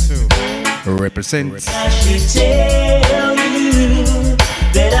to represent. I should tell you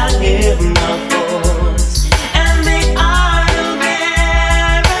that I hear my voice and the idle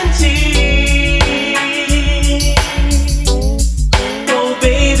guarantee. Oh,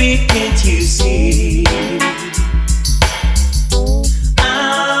 baby, can't you see?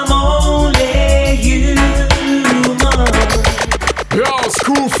 I'm only human. Yo,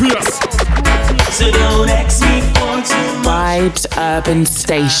 Screwface. So don't ask me for too much. Vibes Urban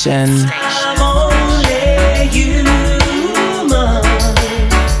Station. I'm only human,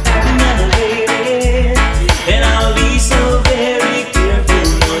 baby, and I'll be so very careful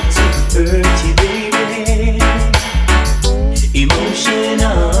not to hurt you, baby.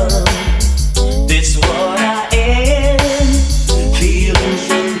 Emotional, that's what I am. Feeling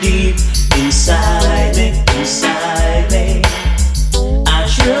from deep inside me, inside me. I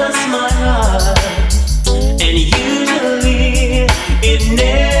trust my heart, and usually it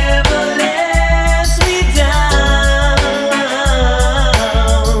never lets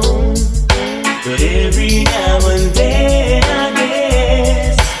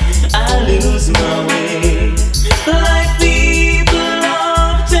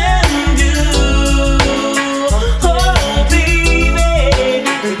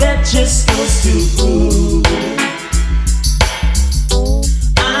just goes to prove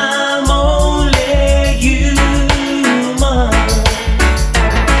I'm only human.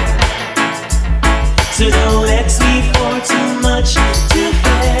 So don't vex me for too much too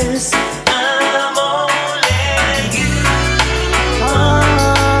fast. I'm only human.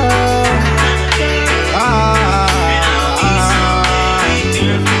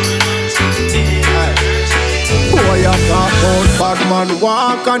 Boy, I talk about bad man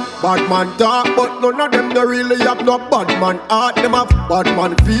walk and bad man talk, but none of them they really have no bad man heart. Them have bad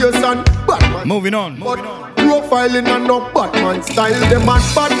man face and bad man. Moving on. Profiling and no bad man style. Them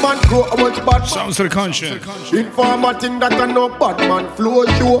and bad man grow how much bad man. Sounds to the conscience. Informer thing that I know bad man flow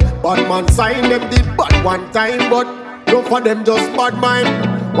show. Bad man sign them did bad one time, but no for them just bad mind.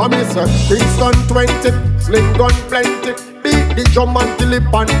 What me say? Kingston 20, sling gun plenty. Beat the drum until it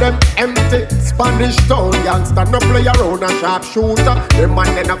pan them empty. Spanish town youngster no play around a sharp shooter. Them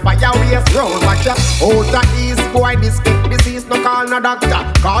man then a fire waste round. Watch ya. Out the east boy this get disease no call no doctor.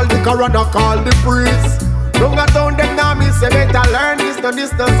 Call the coroner, call the priest. Don't go down them now me say better learn this no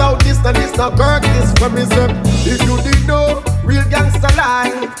south, this no Kirk, this for me say. If you did know real gangster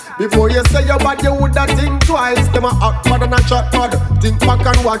life, before you say your bad you woulda think twice. Them a act bad and a chat bad, think back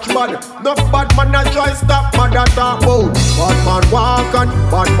and watch bad. Enough bad man a try stop mad a talk about. Bad man walk and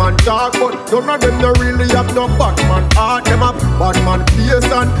bad man talk, but none of them no really have no bad man heart. Them have bad man face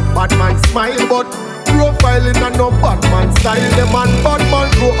and bad man smile, but profiling and no bad man style. Them and bad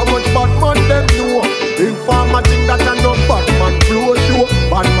man grow how much bad man them know. Informer think that I no bad man flow show.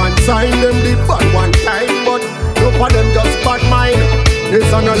 Bad man sign them did bad one time, but no for them just bad mind.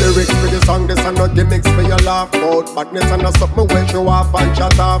 This are no lyrics for the song, this are no gimmicks for your laugh out. Badness and no something when show off and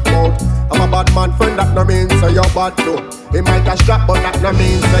chat off out. I'm a bad man friend, that no means so you're bad too. He might have strap, but that no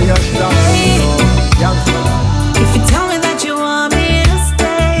means so you're strap. If you tell me that you want me to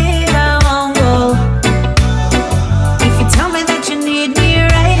stay, I won't go. If you tell me that you need me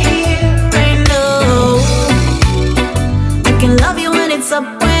right here, right now, I can love you when it's up,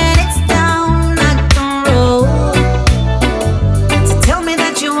 when it's down, I can roll. So tell me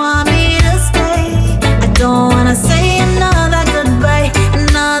that you want me to stay. I don't wanna say another goodbye,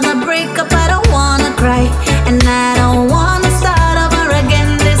 another breakup, I don't wanna cry. And I don't wanna start over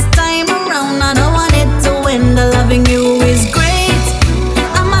again this time around. I don't want it to end. The loving you is great.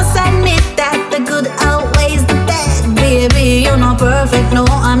 I must admit that the good outweighs the bad. Baby, you're not perfect. No,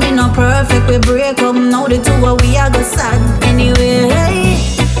 I mean not perfect. We break up, now the two are we are go sad. Anyway,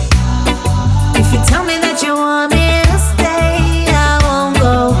 if you tell me that you want me to stay, I won't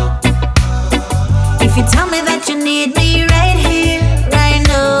go. If you tell me that you need me right here, right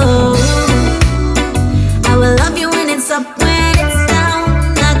now, I will love you when it's up, when it's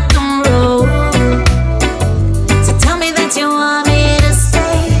down, I can roll. So tell me that you want me to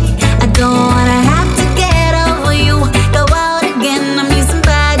stay. I don't wanna have to get over you, go out again, I'm you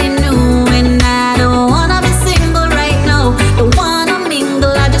somebody new. And I don't wanna be single right now, don't wanna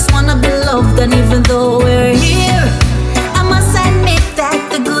mingle, I just wanna be loved. And even though we're here, I must admit that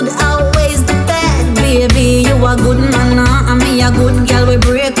the good outweighs the bad. Baby, you a good man, I mean a good girl. We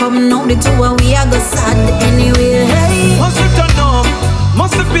break up, now the two are we are go sad. Anyway, hey. Must it turn up,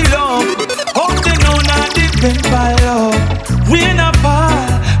 must it be love. Hope they know not depend by love. We not fall,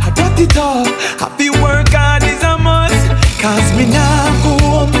 I got it all. Happy work hard is a must. Cause me now go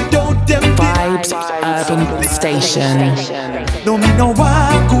home without them. Vibes Urban Station. No, me no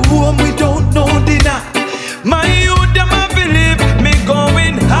want go home without no dinner. My youth them a believe me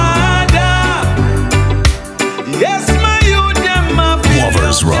going harder. Yes, my youth them a believe.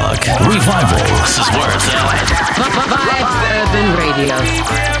 Lovers Rock Revival. This is where it's at. Vibes Urban Radio.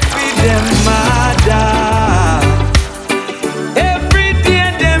 Them mother. Every day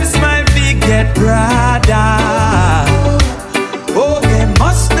them smile we get brother. Oh, they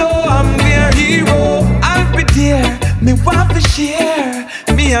must know I'm their hero. I'll be there, me want to share.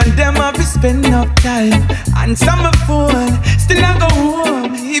 Me and them have to spend enough time. Answer my phone, still I go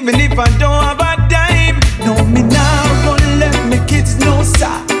home. Even if I don't have a dime. No, me now gonna let my kids know,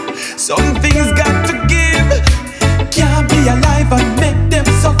 sir. Some things got to give. Can't be alive and make them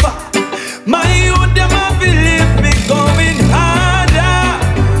suffer. My youth them a believe me going harder.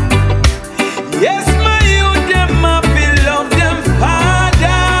 Yes, my youth them a feel love them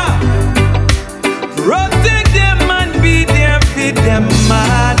father. Protect them and be there for them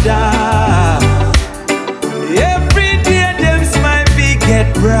mother. Every day them smile we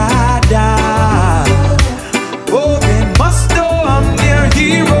get brother. Oh, they must know I'm their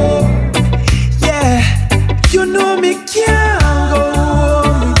hero. Yeah, you know me can't go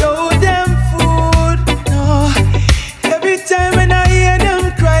home without them food. No, every time when I hear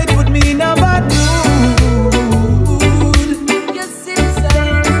them cry, it would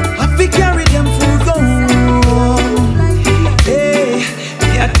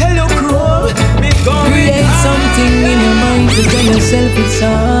yourself it's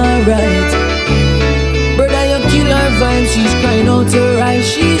alright. Brother, you kill her vibe, she's crying out her eyes,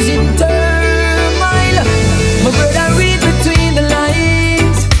 she's in turmoil. My brother, read between the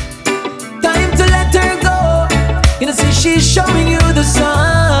lines. Time to let her go. You know, see, she's showing you the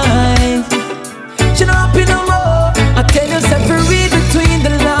signs. She not happy no more. I tell yourself to read between the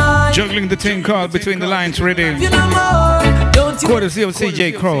lines. Juggling the thing called Between the Lines ready. You know more. Don't you Courtesy of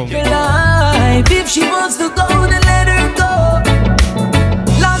CJ Crow. If she wants to go, then let her go.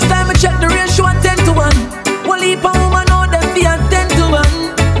 Last time I checked the ratio at 10 to 1. Well, if a woman know them be at 10 to 1.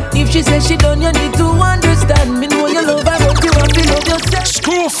 If she says she done, you need to understand. Me know you love her, but you have to love yourself.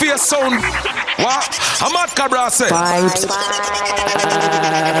 Screw face sound. What? I'm at Cabra say. Vibes.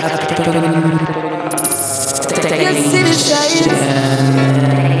 You see the signs.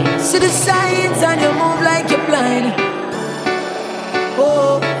 See the signs and you move like you're blind.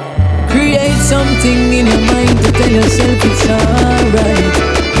 Oh, create something in your mind to tell yourself it's alright.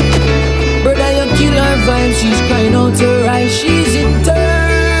 Brother, you kill her vibe, she's crying out her eyes, she's in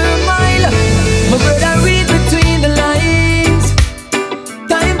turmoil. My brother, read between the lines.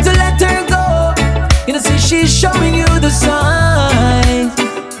 Time to let her go. You know, see, she's showing you the signs.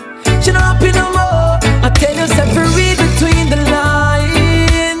 She not happy no more. I tell yourself to read between the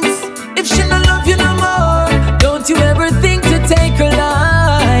lines. If she not love you no more, don't you ever think to take her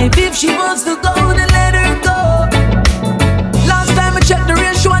life. If she wants to go, then let her go. Last time I checked the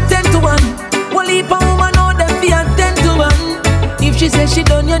ratio at 10 to 1. Well, if a woman know them be at 10 to 1. If she says she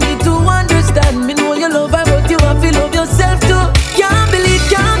done, you need to understand. Me know you love her, but you have to love yourself too. Can't believe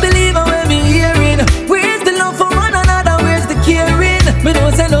how I'm hearing. Where's the love for one another? Where's the caring? Me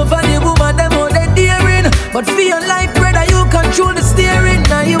know say love for the woman, them all they daring. But for your life, brother, you control the steering.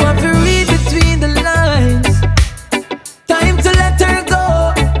 Now you have to read between the lines. Time to let her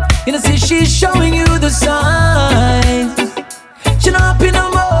go. You know, see, she's showing you the signs. She not happy no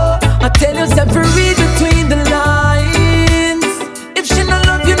more. I tell yourself to read between the lines. If she not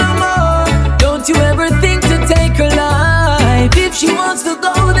love you no more, don't you ever think to take her life. If she wants to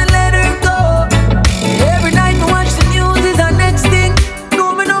go, then let her go. Every night me watch the news is the next thing.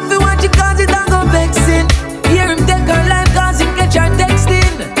 No me know fi watch it cause it a go vexing. Hear him take her life cause him catch her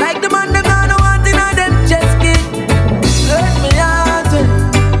texting. Like the man them not want in a them chest skin. Hurt me heart when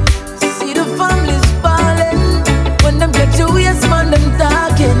see the families falling. When them catch you yes man them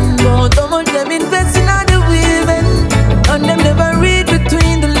talking. But how much them invest in the women. And them never read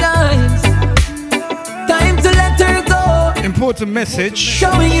between the lines. Time to let her go. Important message.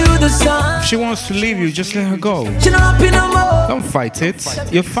 Showing you the sign. If she wants to leave you, just let her go. She not happy no more. Don't fight it.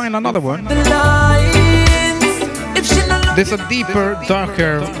 You'll find another one. The lines. If she not love There's a deeper,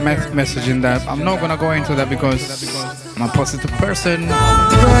 darker message in that. I'm not gonna go into that because I'm a positive person. Look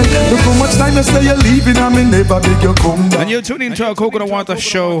how much time you say you're leaving and me never beg you come back. And you're tuning to our Coconut Water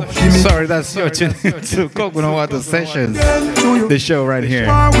show. Sorry, that's you're tuning to Coconut Water Sessions. The show right here.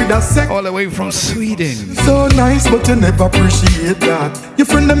 All the way from Sweden. So nice, but you never appreciate that. Your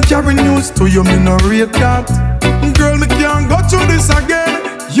friend them carry news to you, me no rate that. Girl, me can't go through this again.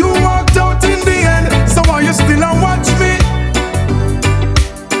 You walked out in the end, so why you still a watch me?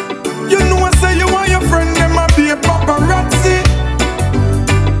 You know I say you want your friend, them a be a paparazzi.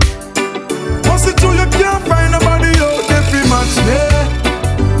 Once it true you can't find nobody out there fi match me.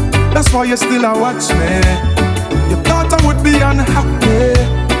 That's why you still a watch me. You thought I would be unhappy,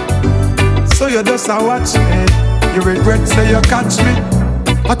 so you just a watch me. You regret say you catch me.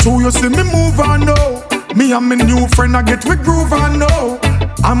 I told you see me move on now. Me and my new friend I get we groove on now.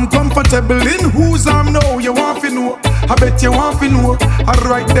 I'm comfortable in whose I'm now. You want to know? I bet you want to know.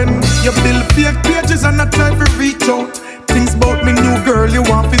 Alright then, you build fake pages and I try to reach out. Things about me new girl you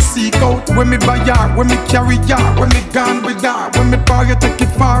want to seek out. When me buy her, when me carry her, when me gone with her, when me buy you take it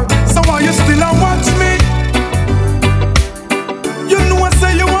far. So why you still a watch me? You know I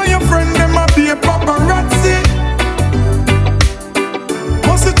say you want your friend them a be a paparazzi.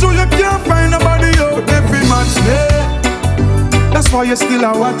 Once it true you can't find nobody out every match me. That's why you still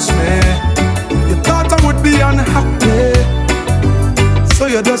a watch me. You thought I would be unhappy, so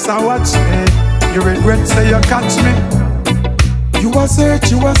you just a watch me. You regret say you catch me. You a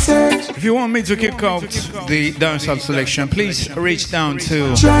search, you a search. If you want me to kick out the dancehall selection, please reach down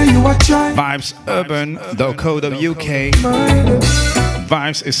to vibesurban.co.uk.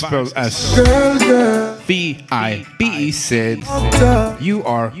 Vibes is spelled as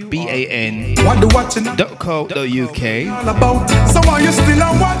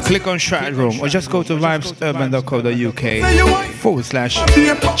VIBEZURBAN.co.uk. Click on chat room or just go to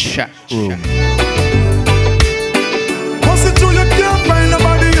vibesurban.co.uk/chat room.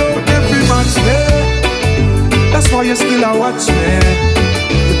 That's why why you still a watch me.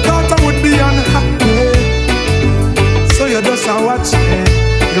 You thought I would be unhappy, so you just a watch me.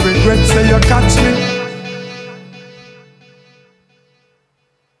 You regret say you catch me.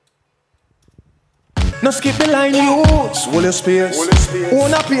 No skip the line, youths. Hold your space.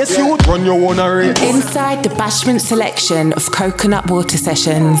 Own a pace, youth. Run your own race. Inside the Bashment selection of Coconut Water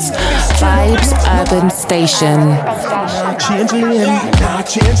Sessions, Vibes Urban Station. Nah change lane, nah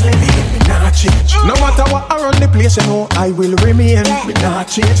change lane, nah change. No matter what I run the place, you know I will remain. Nah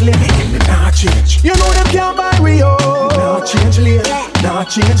change lane, nah change. You know them can't buy we oh. Nah change lane, nah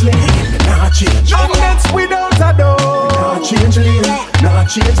change lane, nah change. No nets without a door. Nah change lane, nah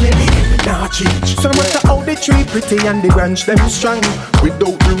change lane, nah change. So no matter how the tree pretty and the branch them strong,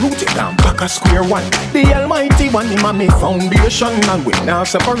 without the root it down back a square one. The Almighty one him a me foundation, and we now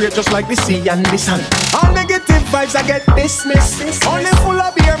separate just like the sea and the sun. All negative vibes I get dismissed. Only full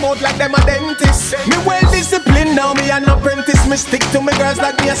of beer mouth like them a dentist. Me well disciplined now, me an apprentice. Me stick to me girls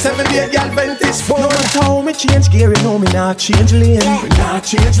like me a 78 gal Ventis. No matter how me change gear, you know me not change lane. Me not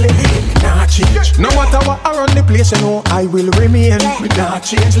change lane, me not change. No matter what I run the place, you know I will remain. Me not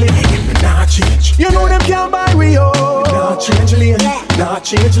change lane, me not change. You know them can't buy we oh. Me not change lane, not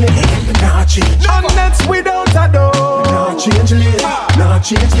change lane, me not change. And that's without a door. Not change lane, not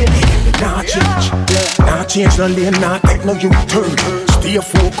change lane, me not change. Not change no lane, not take no U-turn. Stay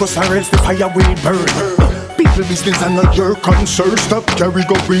focused or else the fire will burn. People business and not your concern. Stop carry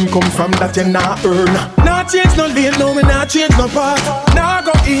go bring come from that you not earn. Not change no lane, no me not change no path. Not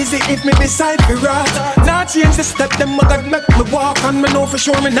go easy if me decide to rat. Not change the step them mother make me walk. And me know for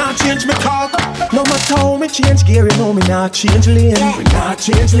sure me not change me talk. No matter how me change gear, you know me not change lane. Me not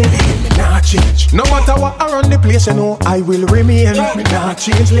change lane, me not change. No matter what I run the place, you know I will remain. Me not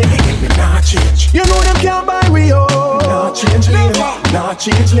change lane, me not change. You know them can't buy we oh. Me not change lane, not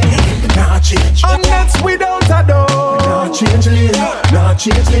change lane, me not change. And that's without a door. Not change lane, not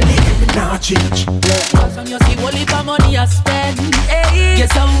change lane, not change. Cause when you see all the money I spend, hey,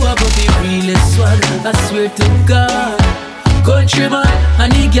 guess how I go be realest one. I swear to God, countryman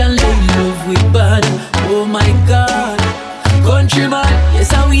and the girl in love with bad. Oh my God, countryman,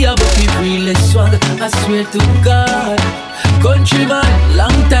 yes how we have a be realest one. I swear to God, countryman,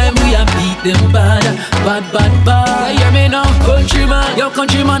 long time we have beat them bad. You hear me now, countryman. Yo,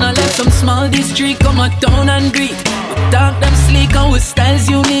 countryman, I left some small district come a town and greet. But talk them sleek and with styles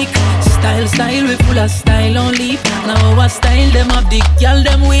unique. Style, we full of style only. Now our style, them have the girl,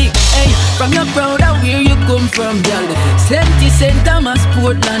 them weak. Hey, from your proud of where you come from, girl. 70 St. Thomas,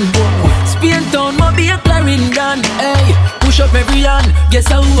 Portland, Spain Town, Mobile, Clarendon. Hey, push up every hand. Guess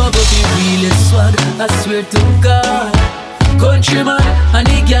how I go be realest swag. I swear to God, countryman and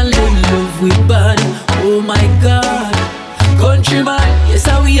the girl in love with bad. Oh my God, countryman, yes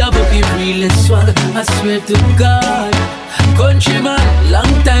how we have a be realest swag. I swear to God, countryman,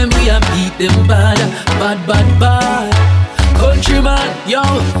 long time we have beat them bad. Countryman, yo,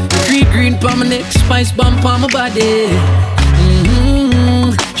 green pa my neck, spice bomb pa my body.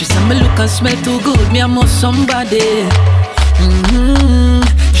 She said me look and smell too good, me I must somebody.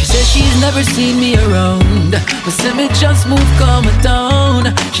 She said she's never seen me around, but said me just move calm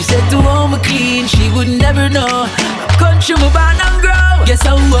down. She said to home clean, she would never know. Country me born and grow. Guess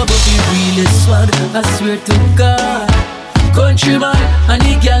how I go be realest swag. I swear to God, countryman and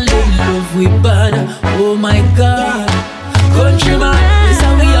the girl in love with bad. Oh my God, countryman, guess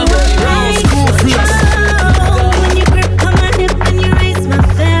how we have go be realest. When you grip on my hip and you raise my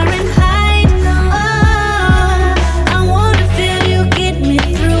Fahrenheit, I wanna feel you get me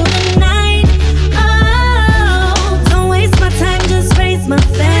through the night. Don't waste my time, just raise my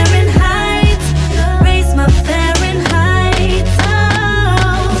Fahrenheit. Raise my Fahrenheit.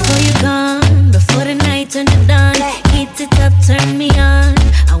 Before you're gone, before the night turns to dawn, heat it up, turn me on.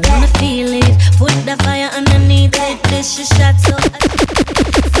 I wanna feel it, put the fire underneath it. This your shot, so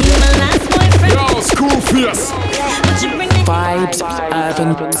see my last boyfriend. Yo, school face. Vibes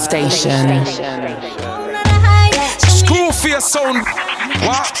Urban Station. School face sound.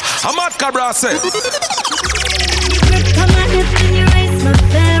 What? I'm at Cabra say. Come on, hip and you raise my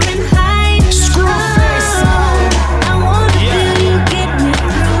Fahrenheit. Screw face. I wanna feel you get me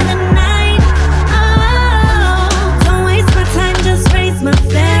through the night. Don't waste my time, just raise my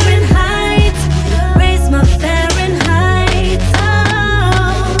Fahrenheit. Raise my Fahrenheit.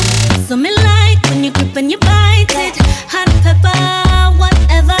 So me like when you grip and you bite it. Hot pepper,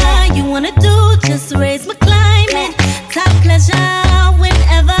 whatever you wanna do, just raise my climate. Top pleasure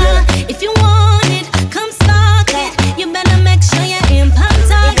whenever. If you want it, come spark it. You better make sure you're in palm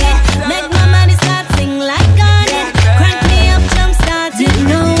top.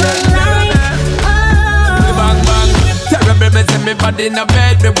 body in a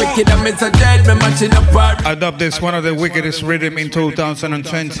bed. Me wicked and me so dead. Me matching up part. I dubbed this one of the wickedest rhythm in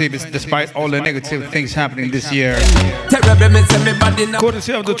 2020, despite all the negative things happening this year.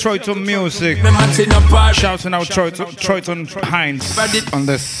 Courtesy of the Troyton Music. Shouting out Troyton Hines on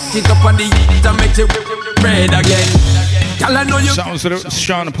this. Sounds to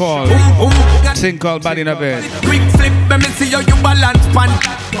Sean Paul. Thing called Body in a Bed. Quick flip, let me see how you balance pan.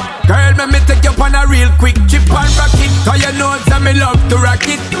 Girl, let me take you on a real quick chip and rock it. Cause you know that me love to rock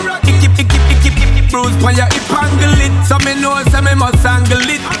it. Keep bruise when you hip angle it. So me know that me must angle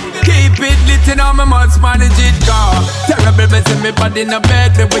it. Keep it lit, you know me must manage it. Cause terrible, me see me body in a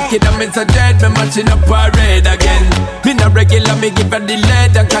bed. Me wicked and me so dead. Me matching up a red again. Me not regular, me give her the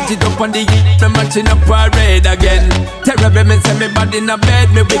lead and catch it up on the heat. Me matching up a red again. Terrible, me see me body in a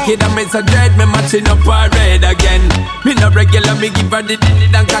bed. Me wicked and me so dead. Me matching up a red again. Me not regular, me give her the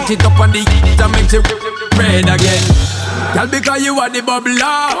lead and catch it up on the heat and make it red again. Girl, because you are the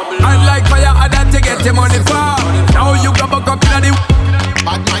bubbler. And like fire, I had to get your money for. Now you go back up in the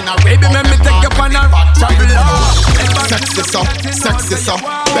baby, let me take you on a traveler. Sexy so,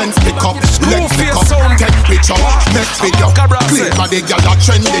 Benz pick up, legs pick up, take picture, next video, clean body, girl are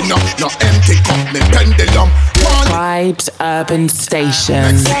trending up, no empty cup, me pendulum. Vibes Urban Station.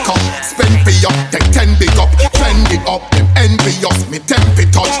 Mexico, spend for you, take 10 big up, fend it up, them envious, me tempi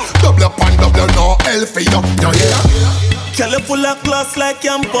touch, double up and double, no L for you, you hear? Girl, you full of class like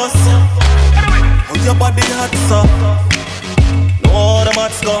campus, and your body hot so. No, the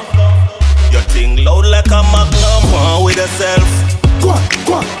mats go. Your thing loud like a magnum. One with yourself. Go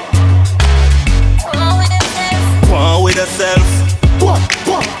on. One with yourself. Go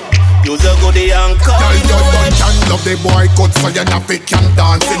on. Use your goodie and call. Tell you don't love the boy good, so you're not fit can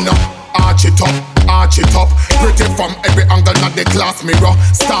dance enough. Arch it up. Pretty from every angle of the glass mirror.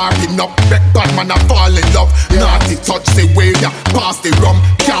 Starting up, back bad man I fall in love. Naughty touch the way ya pass the rum.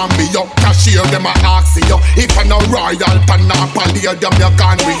 Can't be up, cashier them I ask you. If I no royal panoply, them you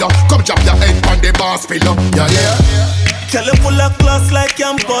can't be up. Come drop your head on the boss pillow. Yeah. Girl, you full of class like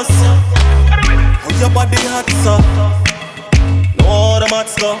campus, and your body hot so. No the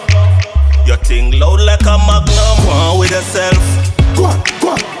mats go. Your thing loud like a magnum. One with yourself. Go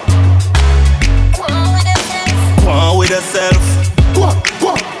on. One with yourself. Go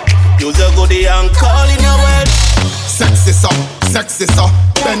on. Use your goodie and call in your well. Sexy so,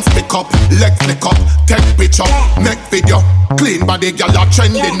 Benz pick up, legs pick up, take picture, neck video, clean body, girl are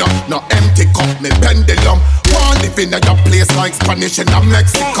trending up, no empty cup, me pendulum. One live in your place like Spanish in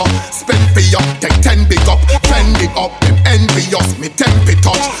Mexico. Spend for you, take 10 big up, fend it up, them envious, me tempi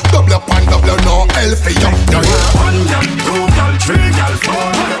touch, double up and double, no L for you. One girl, two girl, three girl,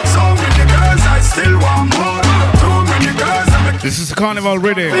 four. So many girls, I still want more. Too many girls, This is Carnival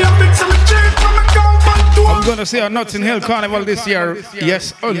Rhythm. I'm gonna say a Notting Hill Carnival this year,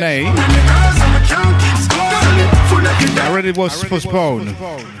 yes or nay. Already was postponed.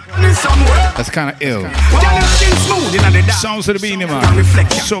 That's kinda ill. Sounds of the Beanie Man.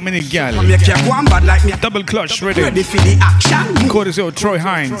 So many gal. Double clutch ready. Courtesy of Troy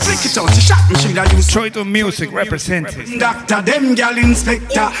Hines. Troyton Music represented. Doctor, them gal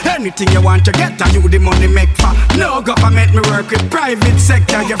inspector. Anything you want to get, you the money make for. No government, me work with private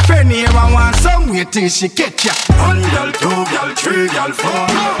sector. Your friend here, I want some wait till she catch ya. One gal, two gal, three gal, four.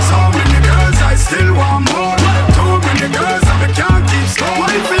 So many girls, I still want more. Too many girls, I can't keep score.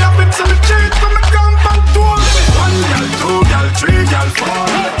 What if you have it to the cheat from the compound tour? One gal, two gal, three gal, four.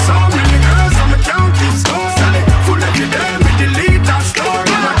 So many girls, I can't keep score. Full every day, me delete that story.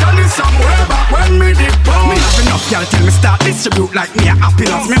 I done it somewhere back when me did poor. Me have enough gal tell me start distribute like me a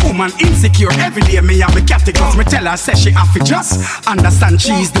happiness. Me woman insecure every day, me have a categories. Me tell her say she have to just understand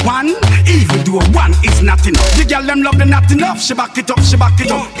she's the one. Even though one is not enough. The gal them love the not enough. She back it up.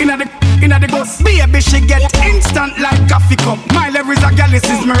 Inna the ghost, baby, she get instant like coffee cup. My level is a gal, this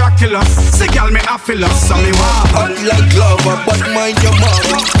is miraculous. See gal, me a fill us, so me want. Hot like lava, but mind your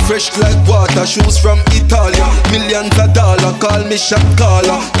mama. Fresh like water, shoes from Italia. Millions of dollars, call me shot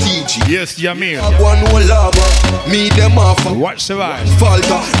caller. TG. Yes, Yamir. One no lava, me them off. Watch the ride.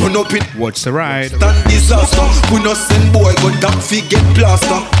 Falter, run up it. Watch the ride. Stand disaster. We no send boy, but that fi get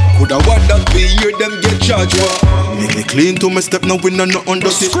plaster. Coulda want that we hear them get charged for. Make me clean to my step, now we no under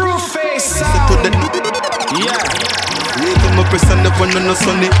it. Screw face. Yeah. my press and never no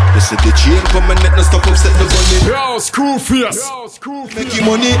sunny. They said the chain from my neck, no stop upset the bunny. Yo, screw face. Make you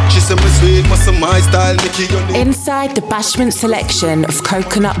money. She said my sweet, muscle my style, make you honey. Inside the Bashment selection of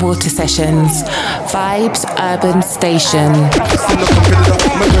Coconut Water Sessions, Vibes Urban Station. My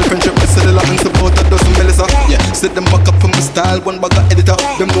girlfriend trip my cellular and support a dozen Melissa. Yeah, set them back up on my style, one bag of editor.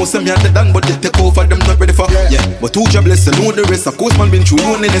 Them know some me had the done, but they take over, them not ready for. Yeah, but who jobless, you know the rest. Of course, man been through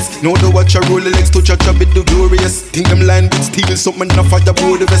loneliness. Know the watch I roll the legs to church a bit the glorious. Think them line with steel, something enough for the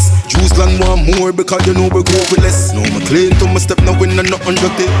board of us. Juice land want more because you know we go with less. No, my claim to my step, no win and not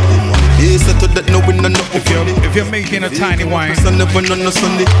unducted. Yes, I thought that no win and not. If you're making a tiny wine,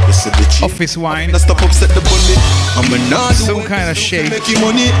 office wine, stop upset the bunny. I'm a nod, some kind of shape. Make you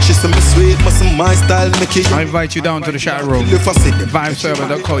money. She said me sweet, muscle my style, make it. I invite you down to the chat room.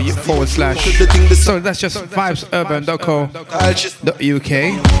 Vibesurban.co/. So that's just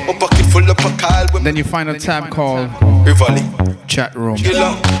vibesurban.co.uk. Then you find a tab called Chat Room.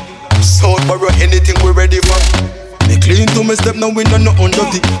 Southborough, anything we ready for. Me clean to my step, now we know nothing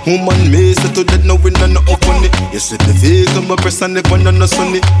dirty. Woman me say to that, now we know nothing funny. You said the vehicle, my press and never no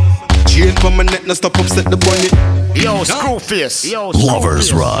sunny. Chain from my neck, no stop upset the bunny. Yo, screw face.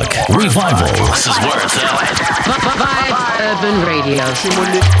 Lovers Rock Revival. This is where it's at. Vibe Urban Radio.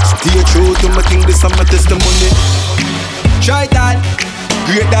 Stay true to my thing, this is my testimony. Try that,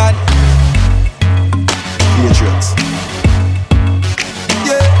 great that. Patriots.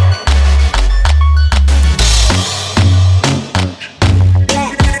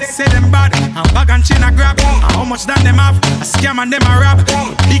 Say them bad, and bag and chain a grab. And how much than them have? A scam and them a rob.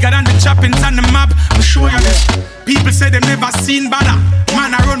 Bigger than the choppings and the map. I'll show you this. People say them never seen badder.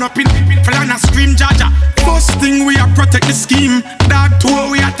 Man, I run up in people and I scream Jaja. First thing we are protect the scheme. Dog tour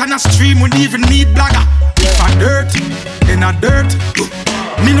we at on a stream. We even need blagger. If I dirt, then I dirt.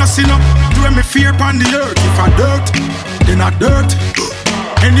 Me no sin up, do me fear upon the earth. If I dirt, then I dirt.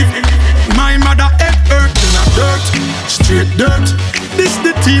 And if my mother head hurt, then I dirt. Straight dirt. This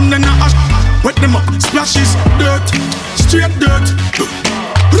the team, then I ash. Wet them up, splashes, dirt. Straight dirt.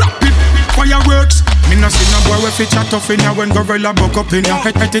 Rapid fireworks. Me no see no boy we fi chat tough in ya when gorilla buck up in ya.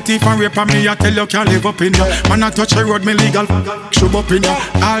 Repetitive and rape on me, I tell you can't live up in ya. Man I touch a road, me legal shove up in ya.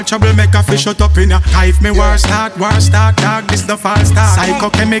 All trouble make a fish shut up in ya. If me war start, dog, this the false start.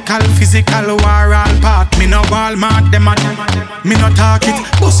 Psychochemical, physical, war all part. Me no Walmart, them a me no talk it.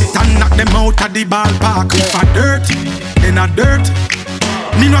 Bust it and knock them out of the ballpark. If I dirt, then I dirt.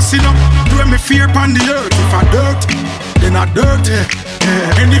 Me no see no, do me fear upon the earth. If I dirt, then I dirt.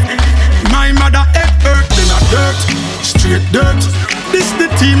 And if my mother head hurt, then I dirt. Straight dirt. This the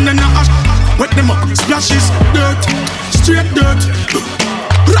team, then I ash. Wet them up, splashes, dirt. Straight dirt.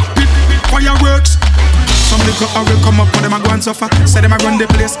 Rapid fireworks. Some little I will come up for them a go and suffer. Say them a run the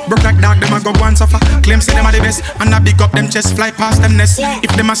place, broke like dog, them a go and suffer. Claim say them a the best, and I big up them chest, fly past them nest.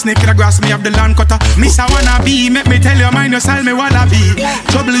 If them a snake in the grass, me have the land cutter. Miss I wanna be, make me tell you mine, you sell me wanna be.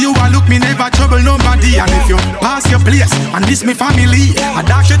 Trouble you a look, me never trouble nobody. And if you pass your place, and this me family, I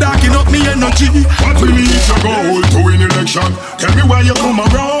darking up me energy. What we need to go to win election? Tell me why you come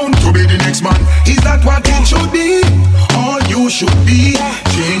around to be the next man. Is that what it should be? All you should be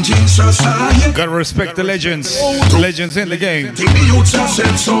changing society. Gotta respect the legends. Legends in the game. Take the youths and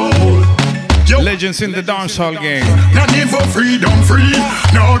set soul. Legends in the dancehall game. Not need for freedom free.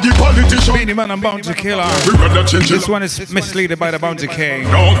 Now the politician. Beenie Man and Bounty Killer. This one is misleaded by the Bounty King.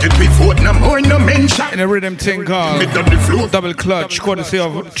 Don't get me foot no more no mention. In a rhythm thing called Double Clutch, courtesy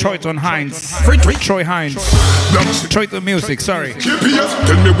of Troyton Hines. Troy Hines. Troyton Music, sorry. GPS,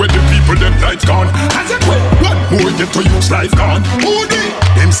 tell me where the people them lights gone. As it will, one more get to use life gone. Who they?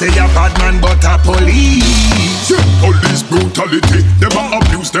 Them say a bad man but a police. Police brutality. Them a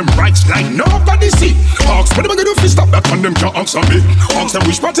abuse them rights like nobody see. Ask what am I gonna do? Stop that and them can't answer me. Ask them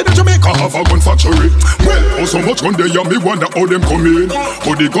which part in Jamaica have a gun factory. Well, oh so much gun they me wonder how them come in.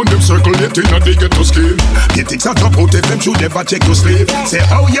 How they gun them circulating and they get to skin. The things that drop out if them should never check your slave. Say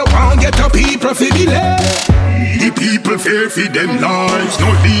how you want get the people fi believe. The people fear for them lives.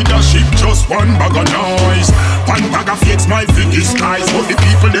 No leadership, just one bag of noise. One bag of fakes might fit disguise. But the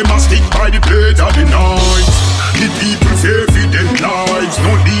people they must stick by the blade of the knives. The people fear for them lives.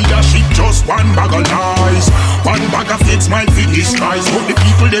 No leadership, just one bag of lies. One bag of fakes might fit disguise. But the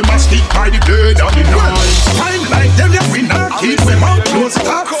people they must stick by the blade of the knives. Time like them, yeah, we not keep them out close.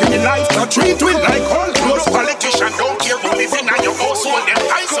 Talk for me life, not treat we like all close. Politicians don't care who live in your household. Them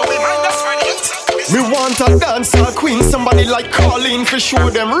ties so we mind us for it. Me want a dancer queen, somebody like Colleen for show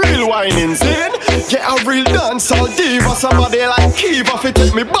them real whining scene. Get a real dancer diva, somebody like Kiva for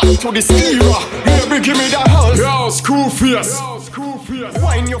take me back to this era. Baby, give me that house. Yo, screw face.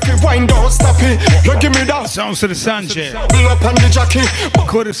 Wine your feet, wine, don't stop it. You give me that. Sounds to the Sanjay. Bubble up on the jockey.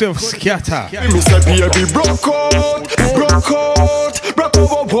 Call yourself Scatter. Me say baby, broke out, broke out, broke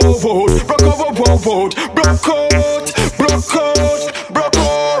over, broke out, broke over, broke out, broke out, broke out, broke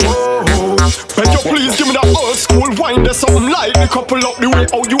out. Beg you please give me that old school wine. There's something like the couple up the way.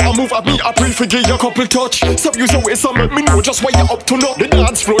 How you a move at me, I pray for give you a couple touch. Some use your way, some make me know just why you up to now. The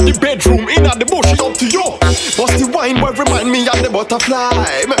dance floor, the bedroom, in at the bush, up to you. What's the wine where remind me of the butterfly?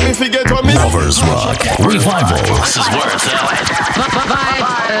 Make me forget what me. Lovers Rock Revival. This is where it's at.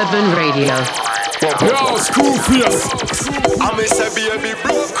 Vibe Urban Radio. Yo, school face. I may say baby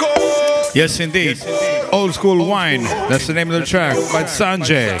broke out. Yes, indeed. Old School Wine. That's the name of the track by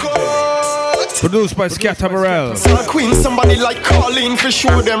Sanjay. Produced by Scatter Burrell. Queen, somebody like Colleen for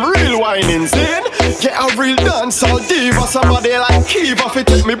show them real whining scene. Get a real dancehall diva. Somebody like Kiva for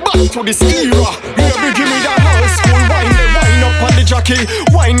take me back to this era. Baby, give me that old school wine. They wine up on the jockey.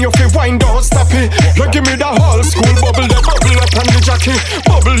 Wine your feet, wine, don't stop it. You give me that old school bubble. They bubble up on the jockey.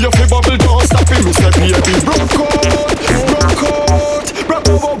 Bubble your feet, bubble, don't stop it. Me say baby, broke out, broke out, broke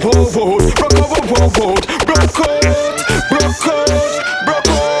over, broke out, broke over, broke out, broke out, broke out, broke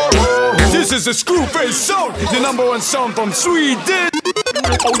out. This is the Screwface sound, the #1 sound from Sweden.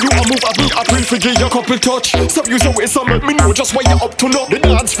 Oh, you a move at me, I pray for give you a couple touch. Some use your way, some make me know just why you up to now. The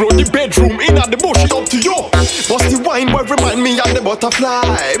dance floor, the bedroom, in at the bush, up to you. What's the wine where remind me of the butterfly?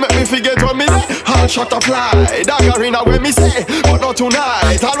 Make me forget what me say, I'll shut up fly. Dagger in a way me say, but not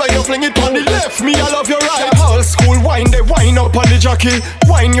tonight. All right, you fling it on the left, me I love your right. Old school wine, they wine up on the jockey.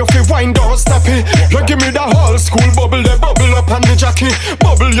 Wine your feet, wine, don't stop it. You give me the old school bubble, they bubble up on the jockey.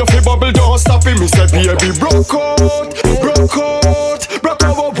 Bubble your feet, bubble, don't stop it. Me say baby, broke out, broke out, broke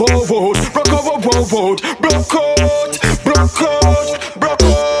over, broke out, broke over, broke out, broke out, broke out, broke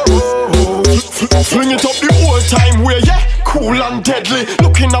out. Fling it up the whole time way, yeah. Cool and deadly.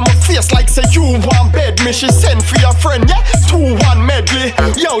 Looking at my face like say you want bed me. She send for your friend, yeah. 2-1 medley.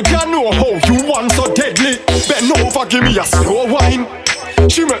 Yo, you know how you want so deadly. Bend over, give me a slow wine.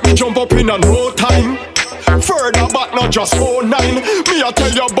 She make me jump up in a no time. Further back, not just 09. Me I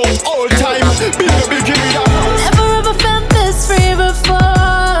tell you about all time. Baby, give me that. Never ever felt this free before.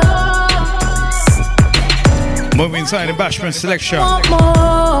 Moving inside the Bashment Selection.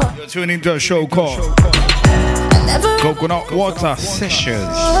 You're tuning into a show called Coconut Water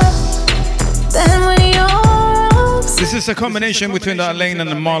Sessions. This is a combination between the Alain and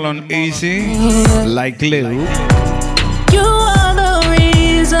the Marlon Easy, like glue. You are the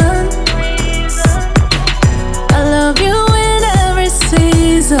reason I love you in every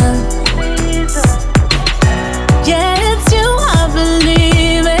season. Yeah, it's you I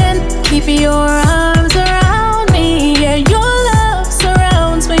believe in. Keep your arms around me. Yeah, your love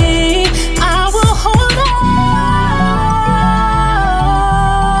surrounds me. I will hold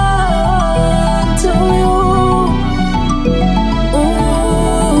on to you.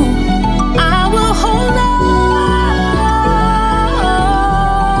 Ooh, I will hold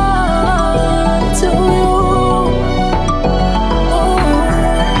on to you. Ooh,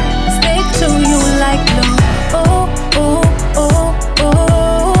 stick to you like glue. Oh, oh, oh,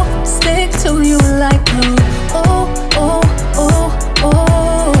 oh. Stick to you like glue. Oh, oh, oh,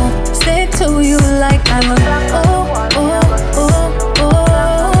 oh. Stick to you like I will. Oh, oh, oh,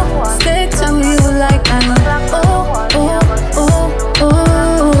 oh. Stick to you like I will. Oh, oh, oh,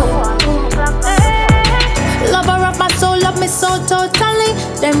 oh. Lover of my soul, love me so totally.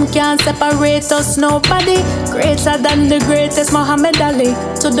 Them can't separate us, nobody. Greater than the greatest Muhammad Ali.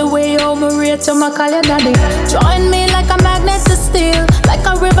 To the way you me rate you, my call you daddy. Join me like a magnet to steel. Like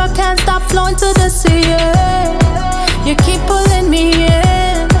a river can't stop flowing to the sea, yeah. You keep pulling me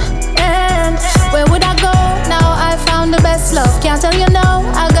in. And where would I go? Now I found the best love. Can't tell you no,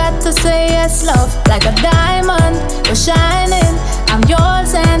 I got to say yes, love. Like a diamond, you're shining. I'm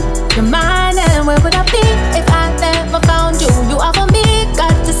yours and you're mine. And where would I be if I never found you? You are for me,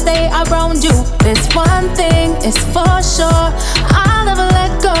 got to stay around you. This one thing is for sure, I'll never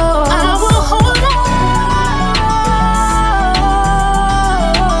let go. I will hold on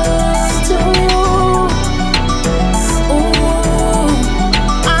to you. Ooh,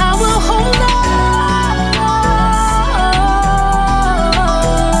 I will hold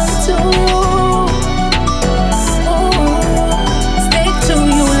on to you. Ooh, stick to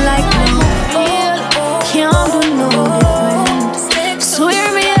you like glue. Can't do no different. Swear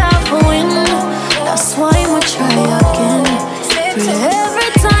me out for win. That's why I'ma try again. Pray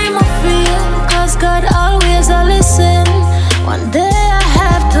every time I feel, 'cause God always a listen. One day I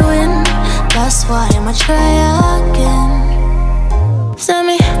have to win. That's why I'ma try again. Tell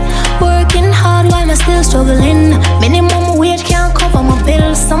me, working hard, why am I still struggling? Minimum wage can't cover my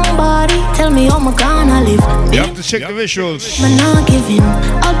bills. Somebody tell me how I'm gonna live. You have to check the visuals. I'm not giving,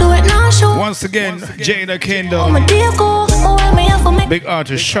 I'll do it now, show. Once again, Jada Kingdom. Big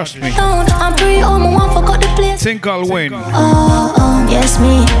artist, trust me. I'm free, my one forgot the place. Think I'll win. Yes,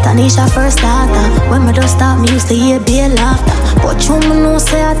 me, Tanisha first starter. When me just stop, me used to hear be laughter. But you me know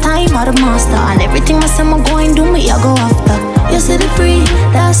say a time are the master. And everything I say I'm going do me, I go after. You see the free,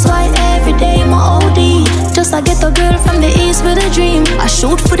 that's why every day my OD. Just I get a girl from the east with a dream. I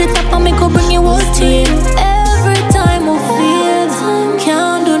shoot for the top and me go bring you whole team. Every time I feel,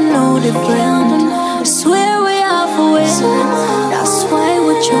 can't do no different. Swear we have a win, that's why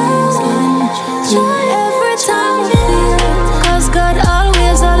we try. Every time I feel, cause God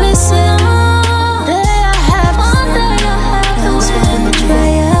always a listen. Day I have, that's why we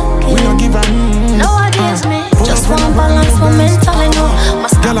try again. We don't give a Nowadays me, just one balance my mental, I know.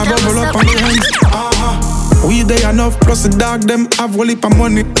 Girl, I bubble up on the hands. We they enough, plus the dog them have a heap of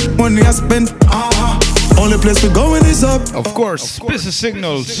money I spend. Only place we going is up. Of course, business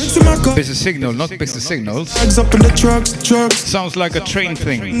signals. Business signal, not business signals. Eggs up in the trucks. Sounds like a train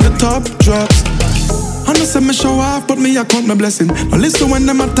thing. The top drops. I know say me show off, but me I count my blessing. I listen when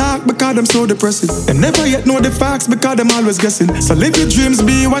them attack because them so depressing. They never yet know the facts because them always guessing. So live your dreams,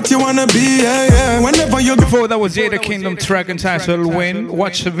 be what you wanna be. Yeah. Whenever you before that was Jada Kingdom track entitled Win.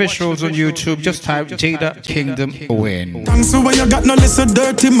 Watch the visuals on YouTube. Just type Jada Kingdom Win. Thanks so you got no listen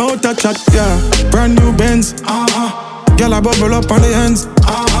dirty mouth a chat. Yeah, brand new Benz. Girl I bubble up on the ends.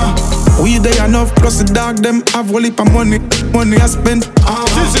 We they enough, plus the dog them have a heap of money I spend.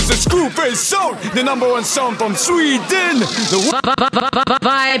 This is the Screwface sound, the #1 sound from Sweden. The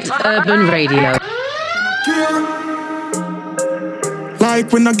Vibes Urban Radio.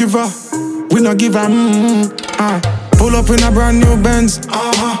 Like we not give a. Pull up in a brand new Benz.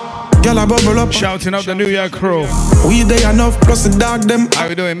 Girl I bubble up. Shouting out the New York crew. We they enough, plus the dog them. How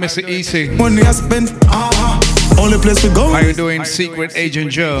you doing, Mr. Easy? Money I spend. Only place we go. How you doing, Secret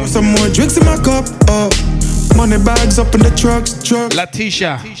Agent Joe? Some more drinks in my cup. Money bags up in the trucks.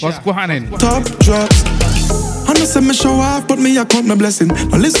 Letitia, what's going on? Top drops. I know say me show off, but me I count my blessing.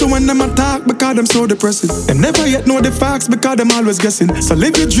 I listen when them attack because them so depressing. They never yet know the facts because them always guessing. So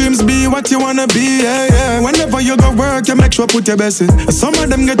live your dreams, be what you wanna be. Yeah. Whenever you go work, you make sure put your best in. Some of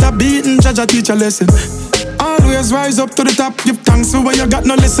them get a beating, judge a teach a lesson. Always rise up to the top, give thanks for where you got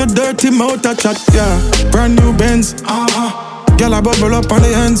no listen dirty mouth a chat. Yeah, brand new Benz. Girl I bubble up on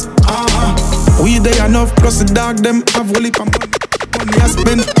the ends. We they enough, plus the dog them have a heap of money I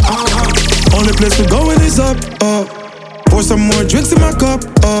spend. Only place we going is up. Pour some more drinks in my cup.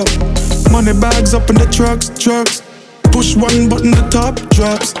 Money bags up in the trucks. Push one button, the top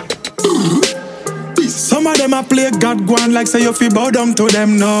drops. Some of them I play God gone like say you feel bow down to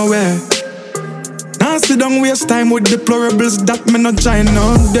them nowhere. Now sit down waste time with deplorables that me not join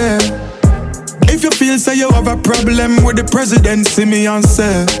on there. If you feel say you have a problem with the presidency, me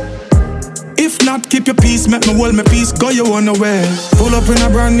answer. If not, keep your peace, make me hold my peace, go you unaware. Pull up in a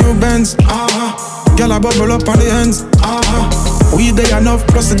brand new Benz. Girl I bubble up on the ends. We they enough,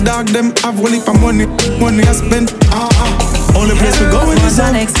 plus the dog them have a heap of money I spend. Only place we going is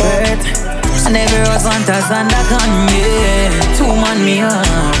up. And every rose want us under gun, yeah. Two man me up,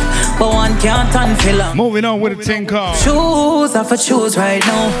 but one can't unfill up. Moving on with a thing called Choose, I for choose right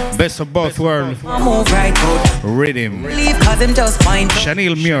now. Best of both worlds. I move right out. Rhythm. Leave cause him just fine.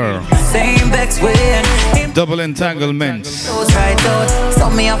 Chanel Muir. Same vex way. Double entanglements. Choose right out. So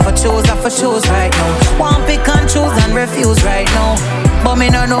me I for choose right now. One pick and choose and refuse right now. But me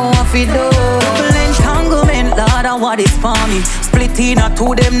no know what fi do. Double entanglement, Lord, and what is for me. Split in a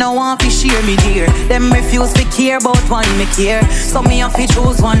two, them no want fi share me dear. Them refuse fi care about one me care. So me have fi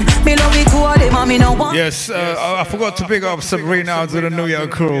choose one. Me love it two of them and me no want. Yes, I forgot to pick up Sabrina out to the New York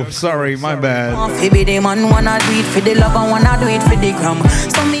crew. Sorry, my bad. Fi be the man, wanna do it for the love and wanna do it for the gram.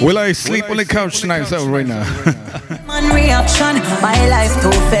 So me will I sleep on the couch tonight, Sabrina? man reaction, my life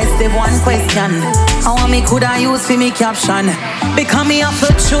too festive. One question, how me coulda use for me caption? Because me have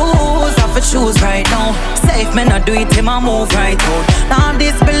to choose right now. Say if me not do it, him a move right out. Now have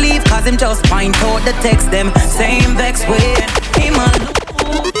disbelief cause him just point out the text them. Same vex way, him a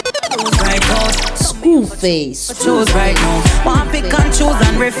lose right out. Screwface. Choose right now. One pick and choose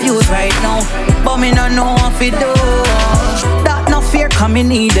and refuse right now. But me no know what to do. That no fear come me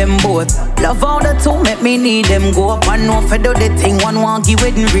need them both. Love all the two make me need them go up. One know for do the thing, one want give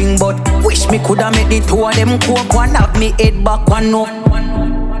wedding ring. But wish me coulda make the two of them cope. One have me head back, one no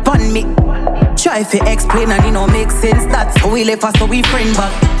pan me. Try to explain and it no make sense. That's how we left us, so we friend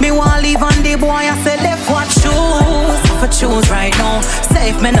back. Me want leave on the boy, I say left what choose. For choose right now. Say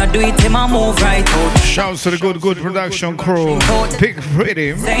if me not do it, him I move right out. Shouts to the good production crew. Pick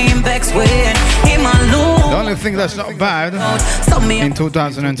Pretty. Same vex way and him alone. The only thing that's not bad in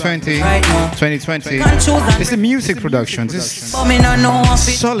 2020, 2020 is the music production. It's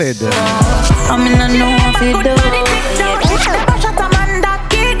solid.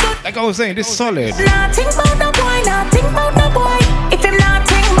 Like I was saying, this is solid. Nothing about no boy, nothing about no boy. If him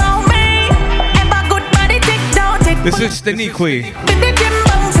nothing about me, ever good body tick down, tick. This is the Nikwe.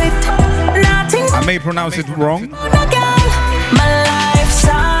 I may pronounce it wrong.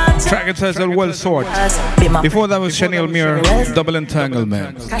 Track it says well sort. Before that was Chanel Muir, Double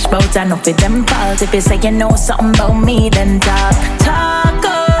Entanglement. Cash bout enough with them fault. If you say you know something about me, then talk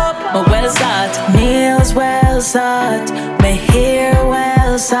up. My well start, meals well start, my hair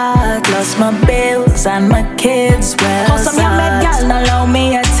well start, plus my bills and my kids well start. Some young bad gal not allow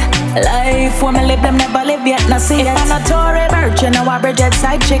me yet. Life when me live them never live yet. Now see it. I'm a Tory birch, you know a Bridget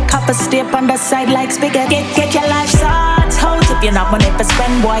side chick. Cup a step on the side like spaghetti. Get your life start out. If you're not money for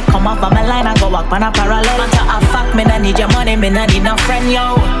spend, boy, come off on my line and go walk on a parallel. Matter of fact, me not need your money, me not need no friend,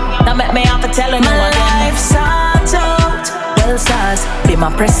 yo. Now make me have to tell you no again. Life start out. Well start, be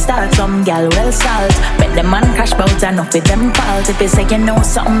my press start. Some gal well salt. Bet the man crash bout enough with them fault. If you say you know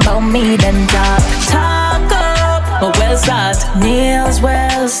something about me, then talk up. My well start, nails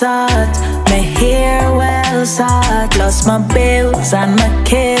well start, my hair well start, plus my bills and my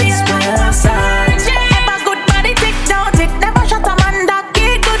kids well start. Ever good body tick down tick, never shut a man that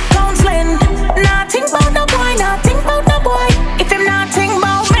get good counseling. Nothing about no boy, nothing about no boy. If him nothing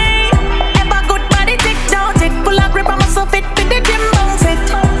about me, ever good body tick down tick, pull a grip on myself it with the gym bounce it.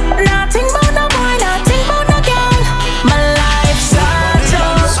 Nothing about no boy, nothing about no girl. My life starts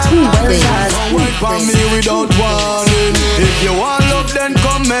out well start. For me without warning. If you want love, then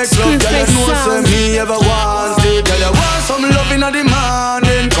come make love. Girl, you know say me ever want it. Girl, you want some love in the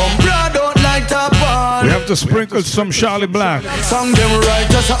morning. Come broad out like top on. We have to sprinkle some Charlie Black. Song them right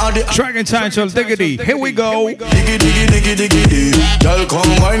just at the track entitled Diggity. Here we go. Diggy diggy diggy diggy diggy. Girl,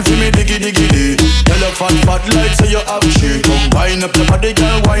 come wine for me diggy diggy diggy. Girl, you fat like so you have shit. Come wine up your body,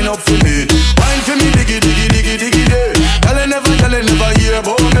 girl, wine up for me. Wine for me diggy diggy diggy diggy diggy. Girl, you never hear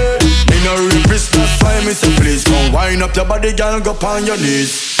about me. No repress, that's why me say please come wind up your body, girl, go on your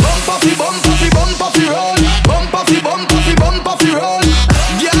knees. Bump off the roll. Bump off the roll.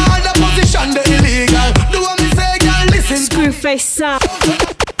 Yeah, the position the illegal. Do what me say, girl, listen. Screwface sound.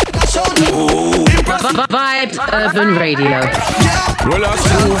 Vibes Urban Radio. Well, I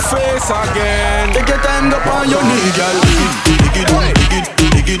Screwface again. Take your time, go on your knee, girl.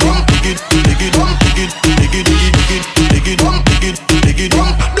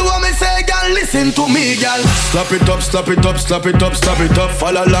 Do what me say, girl, listen to me, girl. Slap it up.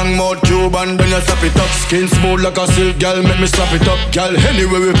 Fall along mouth tube and then you slap it up. Skin smooth like a silk, girl, make me slap it up. Girl,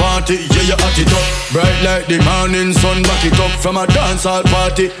 anyway we party, yeah, you hot it up. Bright like the morning sun, back it up. From a dancehall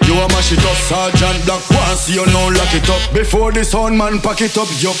party, you a mash it up. Sergeant Black once you know lock it up. Before the sun man pack it up,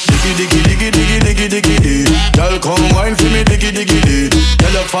 yup. Diggy. Girl, come wine for me, diggy.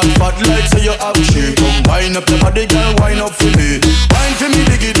 Girl, you fat like so you have shit. Come wine up your body, girl, wine up for me. Wine for me,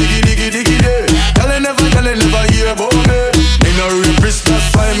 diggy. Girl, you never hear about me. In a repress,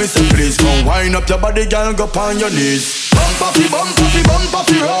 that's why me say please come wine up your body, girl, go on your knees. Bump off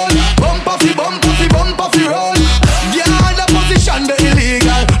the roll. Yeah, the position the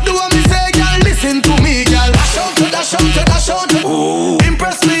illegal. Do what me say, girl, listen to me, girl. Dash out. Ooh.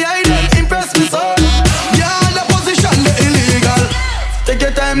 Impress me, I then impress me, son. Yeah, the position the illegal. Take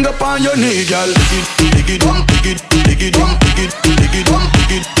your time, go on your knee, girl. Dig it.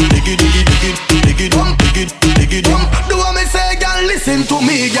 Do what me say, girl, listen to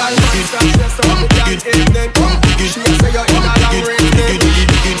me, girl.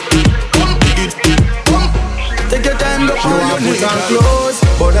 Take your time, go on your knee, girl.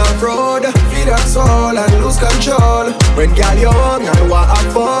 But I'm fraud, feed her soul and lose control. When girl you're young and want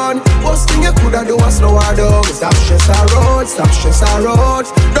have fun, worst thing you coulda do is slow her down. Stop stress her road.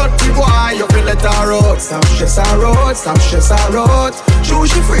 Dirty boy, you feel let her road. Stop stress her road. True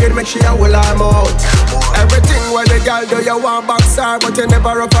she afraid, make she a will her mouth. Everything when the girl do you want box her, but you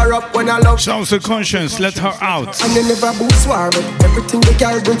never rough her up when I love. Sounds the conscience, let her out. And you never boost war, but everything the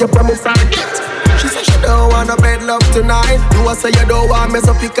girl do you promise her get. She said she don't want no bed love tonight. You a say you don't want mess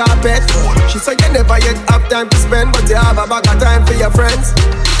up the carpet. She said you never yet have time to spend, but you have a bag of time for your friends.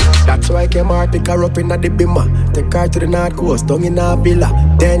 That's why I came her, pick her up in the bimmer. Take her to the North Coast, down in a villa.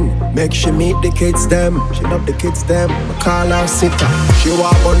 Then, make she meet the kids them. She love the kids them, I call her sitter. She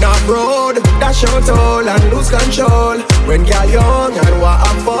walk on that road, dash out all and lose control. When girl young and want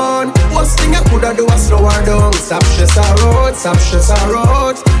have fun, worst thing I coulda do was slow her down. Stop stress her road, stop stress her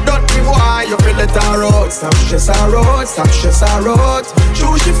road. Don't be why you feel it her road. Stop stress her road, stop stress her road.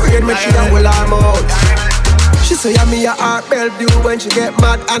 True she afraid me she done will her mouth. She say I'm me a heart Bellevue when she get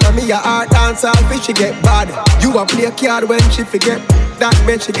mad, and I'm me a heart dance off if she get bad. You a play card when she forget that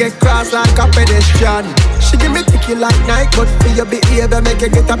make she get cross like a pedestrian. She give me ticky like Nike, but for your behavior make you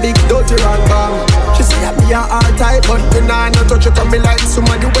get a big dirty wrong bang. She say I'm me a heart type, but you nah no touch you come me like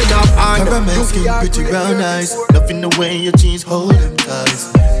somebody when I'm on. Caramel skin, pretty brown eyes, loving the way your jeans hold them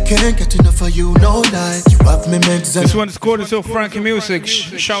ties. Can't get enough of you, no lie. You have me meds. This one is called itself Frankie Music.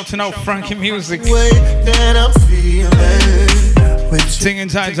 Shouting out Frankie Music. Way that I'm feeling. Singing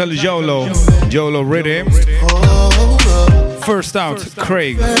title Jolo. Jolo Rhythm. First out,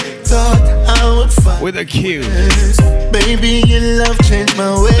 Craig. With a Q. Baby, your love changed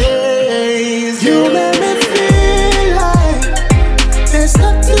my ways. You made me feel like there's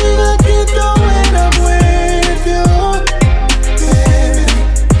nothing I can do when I'm with you.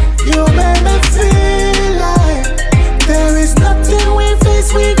 You make me feel like there is nothing we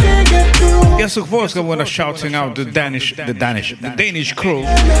face we can't get through. Yes, of course, I want to shouting out the Danish crew.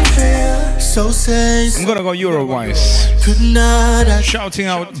 So says I'm gonna go Euro-wise. Shouting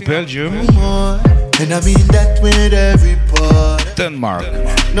out Belgium. And I mean that with every part. Denmark.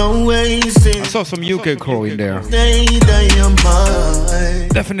 No way you I saw some UK crew in there.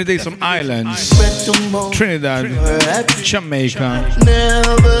 Definitely some islands. Trinidad, Jamaica.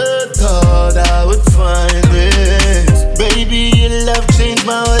 Never thought I would find this. Baby, your love changed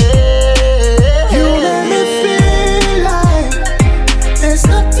my way. You let me feel like there's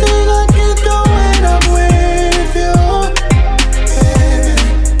nothing I can do when I'm with you. Baby,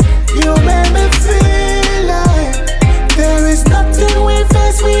 you make me feel like there is nothing we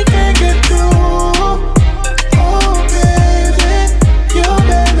face we can't get through. Oh baby, you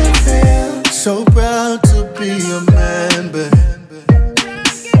make me feel so proud to be a man, babe.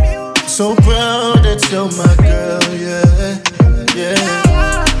 So proud that you're my girl, yeah,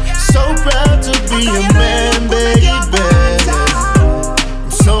 yeah. So proud to be a man, baby. I'm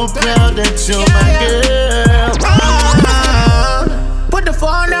so proud that you're my girl. Put the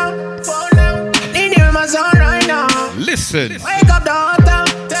phone down, need you in my zone right now. Listen. Wake up the whole town.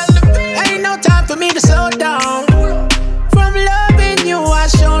 Ain't no time for me to slow down. From loving you, I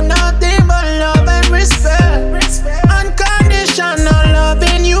show nothing but love and respect. Unconditional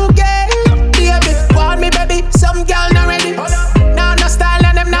loving you get. Baby, want me, baby. Some girl not ready. Now no style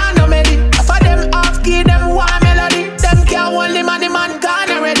and them now no melody. For them off key, them one melody. Them can't hold the man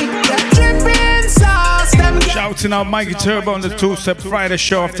gone already. Dripping sauce, them get. Shouting out Mikey Turbo on the two-step Friday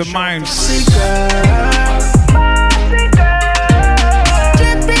show of the Minds.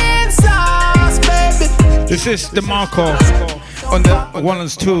 This is DeMarco on the 1 and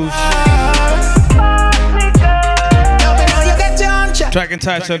 2s. Track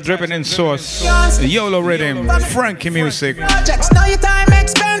entitled Dripping in Sauce. The YOLO Rhythm. Frankie Music. Projects, now your time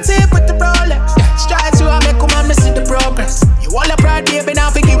expensive with the Rolex. Strides you make come and see the progress. You all a pride, baby, now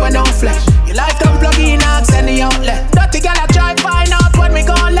forgive you no flesh. Your life don't plug in and send the outlet. Dirty girl, I try find out when we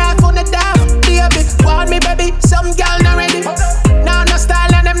gon' laugh on the death. Baby, want me, baby, some girl not ready. Now no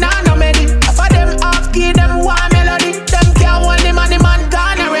style and them now no melody. For them off key, them one melody. Them can't hold the man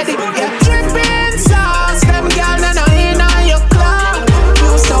gone already. Yeah, dripping sauce, them girl no in on your club.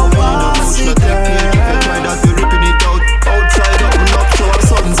 You so bossy,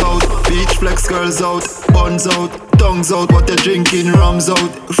 Beach flex girls out, buns out, tongues out, what they drinking, rums out.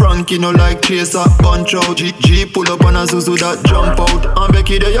 Frankie no like chaser, punch out. G pull up on a Zuzu that jump out. And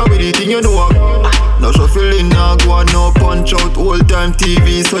Becky they are with the thing you know. No shuffling, no go on, no punch out. Old time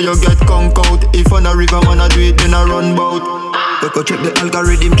TV, so you get conk out. If on a river man I do it, then I run bout. You go check the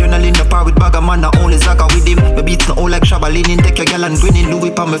algorithm, journaling the par with bagger man, I only Zaga with him. My beats not all like Shabba leaning, take your gal and grinning,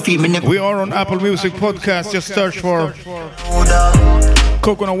 Louis pa my feet, me never. We are on Apple Music Podcast, just search for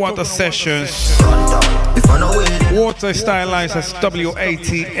Coconut Water Sessions. Water stylized as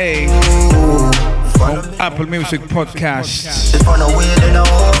WATA on Apple Music Podcasts.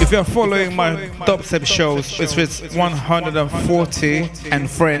 If you're following my dubstep shows, it's 140 and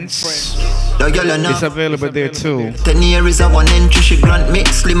Friends. It's available there too. 10 years of one entry, she grant me.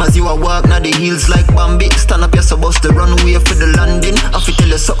 Slim as you are walk, now the heels like Bambi. Stand up, you're supposed to run away for the landing. I fi tell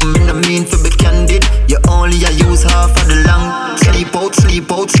you something in the mean for be candid. You only use half of the long. Sleep out,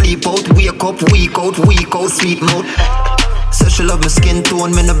 sleep out, sleep out. Wake up, weak out, sleep mode. Say she love my skin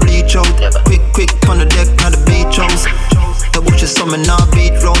tone, me no bleach out. Quick on the deck, not the beach house. The bushes so me not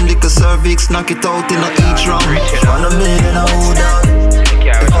beat round. Lick a cervix, knock it out in a each round. If I no me, then I hold on.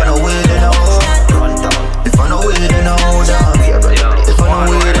 If I no way, then I hold on. If I no way, then I hold on. If I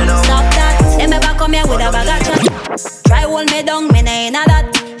no way, then I hold on. Stop that, let me back come here with a bag of chat. Try hold me down, me nah inna that.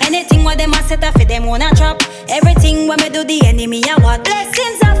 Anything what them a set up for them wanna trap. Everything when me do the enemy a what.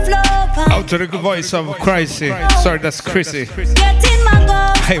 Blessings a flow. Out to the voice of Crazy. Sorry, that's Chrissy. Get in my go.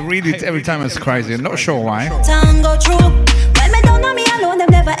 I read it every time it's Crazy. Not sure why. Tango true. When me down on me alone, them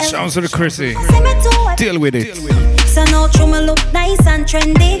never help. Sounds to the Chrissy. Deal with it. So now true me look nice and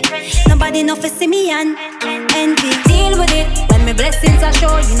trendy. Nobody know fi see me and envy. Deal with it. When me blessings are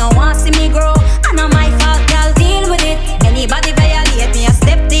show, you know want see me grow. And not my fault, girl. Deal with it. Anybody violate me, a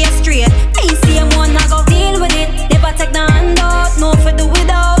step to your straight. Me see him one, I go deal with it. Never take the hand out, no for do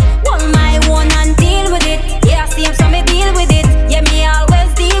without. Hold my one and deal with it. Yeah, I see him, so me deal with it. Yeah, me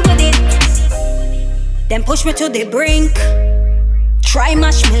always deal with it. Then push me to the brink. Try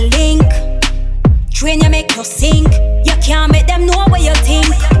mash me link. Train you make you sink. You can't make them know what you think.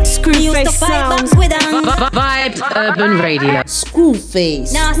 Screwface sounds. Vibes Urban Radio.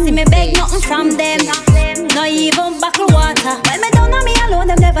 Screwface. Now see me beg nothing from them. Not even buckle water. When me down on me alone,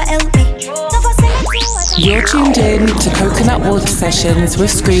 them never help me. Never say me through. You're tuned in to Coconut Water Sessions with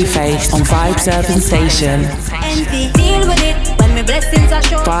Screwface on Vibes Urban Station. Envy, deal with it. When me blessings are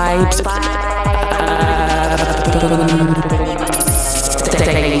shown. Vibes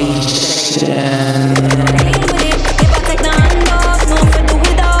Station.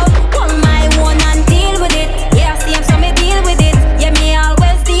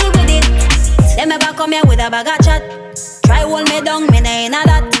 Come here with a bag of chat. Try hold me down, me nah inna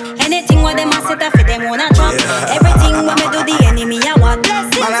that. Anything what them a set up for them wanna trap. Everything when me do the enemy a what.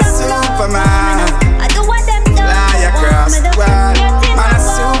 Blessings Man a Superman. I do what them do. Fly across the world. Man a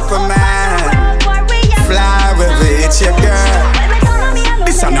Superman. Fly with it, your girl.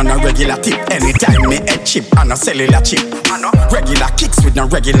 This a no regular tip. Anytime me head chip and a cellular chip. I no regular kicks with no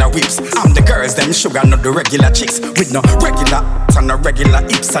regular whips. I'm the girls, them sugar, not the regular chicks. With no regular and no regular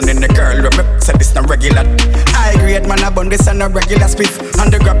hips. And then the girl say this no regular. I grade man a bun this and no regular spliff.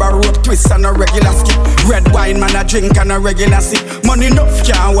 And the grab a rope twist and no regular skip. Red wine man a drink and no regular sip. Money enough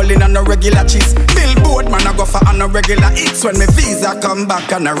can't hold in and no regular cheese. Billboard man a go for and no regular hits. When me visa come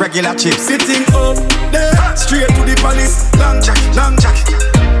back and no regular chips. Sitting up there, straight to the palace. Long jack, long jack.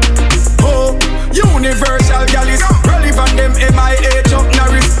 Oh, universal galleys. Relevant them MIA Chuck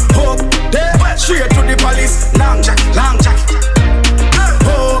Norris. Oh, there, straight to the palace. Long jack, long jack.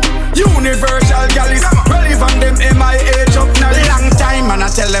 Oh, universal galleys. Relevant them MIA Chuck Norris. Long time man I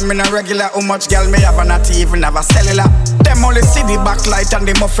tell them in a regular how much girl me have and not even have a cellular. Them only see the backlight and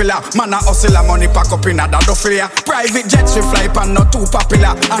the muffler. Man a hustle a money pack up in a duffel. Private jets we fly pan not too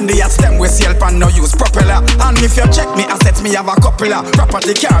popular. And the yachts them we sail pan no use propeller. And if you check me assets me have a couple of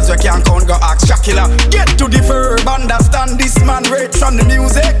property cars we can't count go ask Shakila. Get to the verb, understand this man rate from the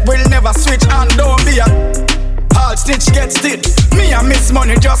music. We'll never switch and don't be a all stitch get stitch. Me and miss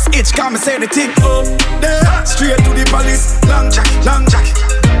money just itch. Can't say the thing up there. Straight to the palace. Long jack, long jack.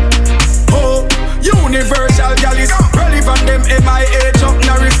 Oh, universal galleys. Relevant them MIA Chuck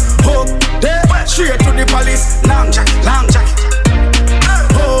Norris. Oh, there. Straight to the palace. Long jack, long jack.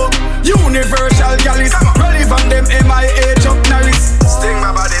 Oh, universal galleys. Relevant them MIA Chuck Norris. Sting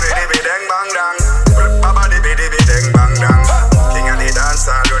my body, baby, dang bang dang. My body, baby, dang bang dang. King of the dance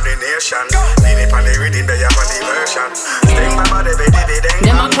all of the nation. Lean it on the rhythm, they have on the version. Sting my body, baby, dang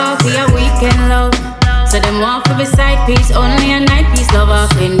Them a call for your weekend love. So them want for beside piece, only a night piece love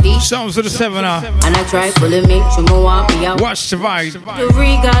off in the Sounds to the 7-hour. And I try fully make sure me want be out. Watch the vibe. The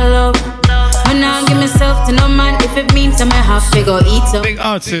regal love. Me nah give myself to no man if it means I may have to go eat some. Big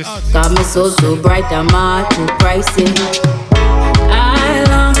artist. Got me soul so bright, I'm hard to pricing. I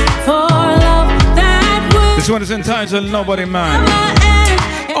long for love that will. This one is entitled Nobody Man.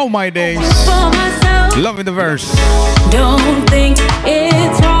 Oh my days. Loving the verse. Don't think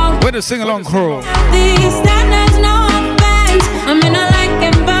it's wrong. With the sing-along crew. These standards, no offense. I'm in a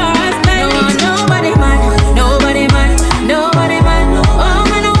like embarrassment. No one, nobody man, nobody man, nobody man. Oh,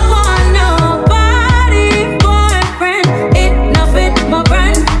 I don't want nobody boyfriend. It not fit my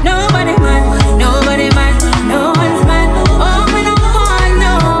brand. Nobody man, nobody man, no one's man. Oh, I don't want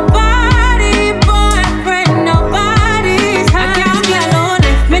nobody boyfriend. Nobody's hand. I can't be alone.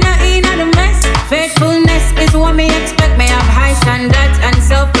 Me not in the mess. Faithfulness is what me expect. Me have high standards and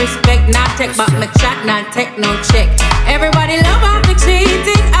self-respect. Not take back my chat, not take no check. Everybody love after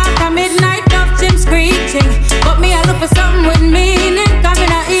cheating. After midnight, enough gym screeching. But me, I look for something with meaning.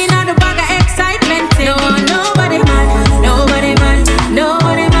 Coming out in the bag of excitement. No one, nobody man, nobody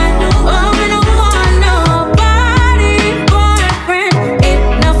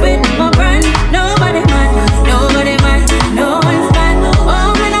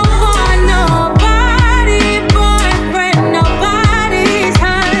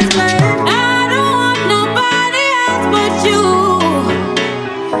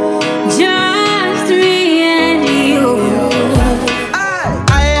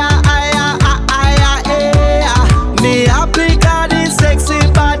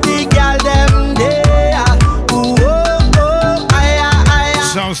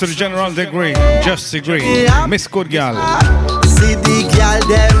to the general degree. Just degree. Miss Good Gal. See the gal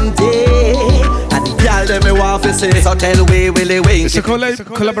them day. And the gal them me want to say. So tell we Willie Wing. It's a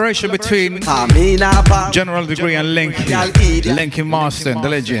collaboration between General Degree and Lenky Marston, the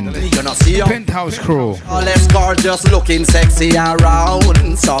legend. Penthouse Crew. All less gorgeous looking sexy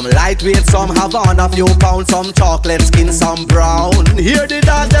around. Some lightweight, some have on a few pounds. Some chocolate skin, some brown. Here the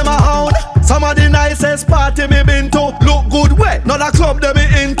dog them a hound. Some of the nicest party me been to. Look good way, not a club them me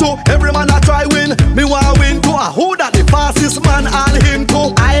into. Every man a try win, me want win too. Who that the fastest man and him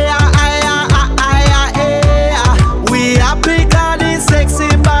too. We happy cause the sexy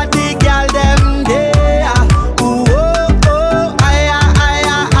body girl them there. Ooh, oh, oh,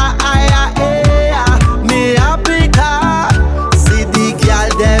 me happy cause see the girl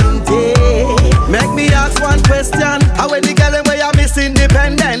them there. Make me ask one question. How when the girl when you miss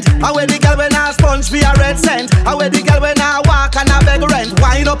independent? How when the girl when I sponge for a red cent? How when the girl when I walk and I beg rent?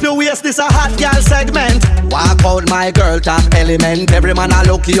 Wind up your waist, this a hot girl segment. Walk out my girl top element. Every man a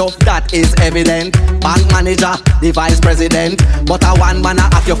look you, that is evident. Bank manager, the vice president, but a one man a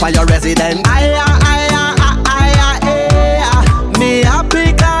occupy your resident. Me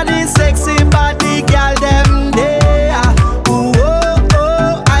happy cause the sexy body girl them there. Ooh, oh,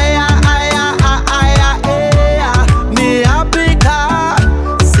 oh, me happy cause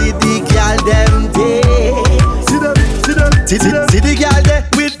see the girl them there. See the girl there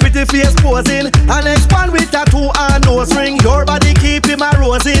with pretty face posing, and expand with tattoo and nose ring. Your body keep him a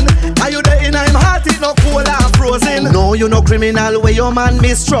rosing. Are you there in him heart? It no cold and frozen. No, you no criminal where your man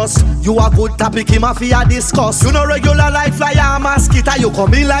mistrust. You a good topic him a fear discuss. You no regular like flyer mosquito. You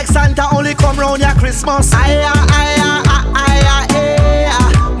come in like Santa, only come round your Christmas.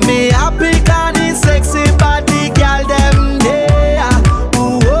 Me happy cause the sexy body girl them there.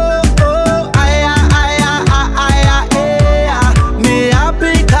 Ooh, oh, oh, me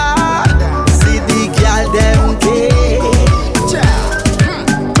happy cause see the girl them there.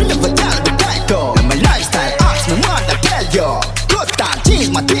 Me never tell the title. And my lifestyle ask me what I tell you. Good time, change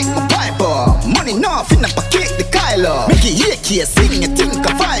my dick, my piper. Money enough in the pocket, the Kylo. Make it here, sing it, think a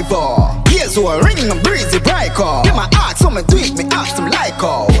fiver. Years who are ring a breezy breaker. Get my axe, so me tweet, me ask them like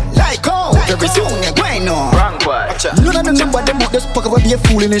how. Very soon you're going on. None of them know what them out this fuck about be a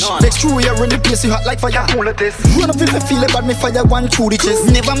foolishness. Next true here in the place you hot like fire. Run up if I feel it bad me fire one through the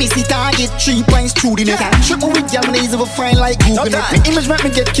chest. Never miss the target, 3 points through the net. Trick me with y'all knees of a fine like Google. Me image make me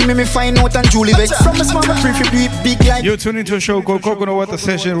get Kimmy, me find out and Julie Vex. From the small free do it big like. You're tuning to a show called Coconut Water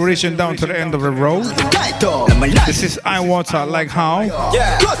Session, reaching down to the end of the road. This is I Water Like How.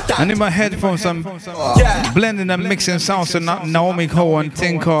 And in my headphones I'm blending and mixing sounds to Naomi Cole and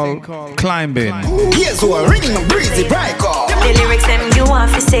thing called Climbing. Here's who are ringing a breezy breaker. The lyrics them you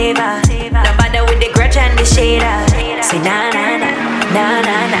want to save her. No bother with the grudge and the shader. Say na na na na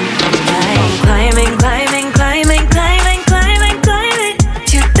na na. Climbing, climbing, climbing, climbing, climbing, climbing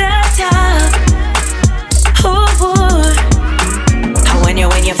to the top. Oh, how when you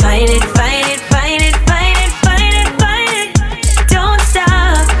find it, find it, find it, find it, find it, find it. Don't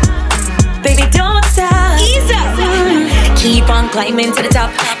stop, baby, don't stop. Ease up. Keep on climbing to the top.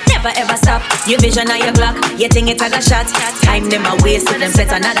 Never ever stop. Your vision or your clock. You think it's a shot. Time them a waste so them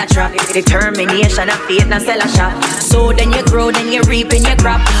set another trap. Determination and faith and sell a shop. So then you grow, then you reap in your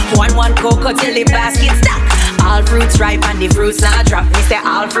crop. One cocoa till the basket stack. All fruits ripe and the fruits not drop. Me say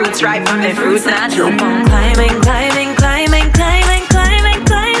all fruits ripe and the fruits not drop. Climbing, climbing, climbing, climbing, climbing,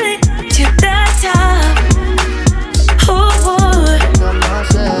 climbing to the top. Oh,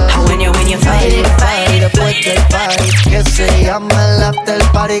 when you fight it, fight it. Que se llama el after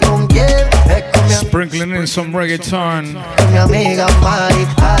party con quién. Sprinkling in some reggaeton. Mi amiga Mari,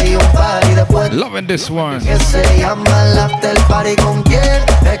 hay un party después. Loving this one. Que se llama el after party con quién.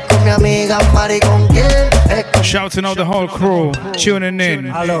 Es con mi amiga Mari con quién. Shouting out the whole crew, tuning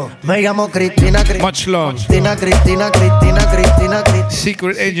in. Me llamo Cristina. Much love. Cristina.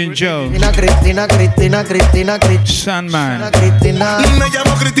 Secret Agent Joe. Cristina. Sandman. Me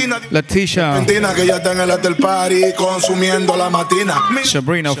llamo Cristina. Leticia. Cristina que ya está en el after party consumiendo la matina.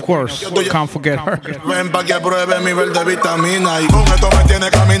 Sabrina, of course. Can't forget her. Ven pa' que pruebe mi verde vitamina. Y con esto me tiene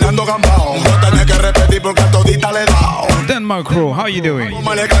caminando gambao. No tenés que repetir porque a todita le he dado. Denmark crew, how you doing?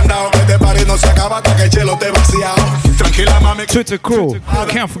 Tranquila, mami. Twitter crew,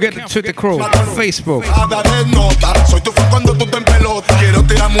 can't forget the Twitter crew. Facebook. Soy tu fan cuando tú te en pelota. Quiero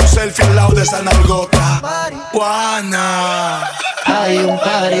tirarme un selfie al lado de esa nalgota. Juana. Hay un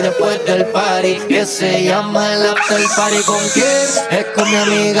party después del party que se llama el after party. ¿Con quién? Es con mi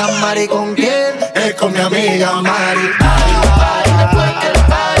amiga Mari. ¿Con quién? Es con mi amiga Mari. Hay un party después del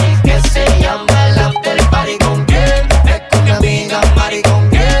party que se llama el after party. ¿Con quién? Es con mi amiga Mari. ¿Con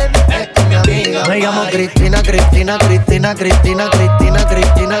quién? llamo Cristina, Cristina, Cristina, Cristina, Cristina,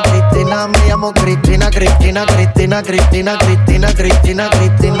 Cristina, Cristina. Me llamo Cristina, Cristina, Cristina, Cristina, Cristina, Cristina,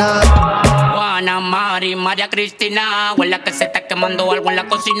 Cristina. Juana, Mari, María Cristina. Huele que se está quemando algo en la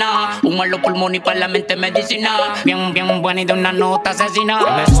cocina. Humo en los pulmones y para la mente medicina. Bien, bien buena y de una nota asesina.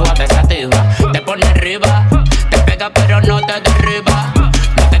 Me suave, sativa, te pone arriba. Te pega pero no te derriba.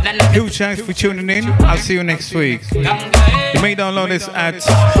 Huge thanks for tuning in. I'll see you next week. You may download this at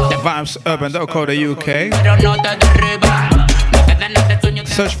vibesurban.co.uk.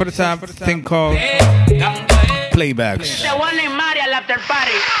 Search for the tab thing called Playbacks.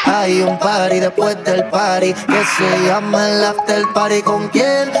 Hay un party después del party que se llama el after party. ¿Con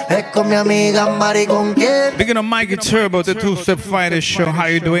quién? Es con mi amiga Mari. ¿Con quién? Big up Mikey Turbo, the Two-Step Fighter Show. How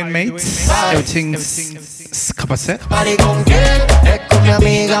you doing, mates? Everything's capacet. Mari, ¿con quién? Es con mi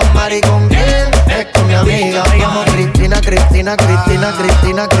amiga Mari. ¿Con quién? Es con mi amiga. Me llamo Cristina, Cristina, Cristina,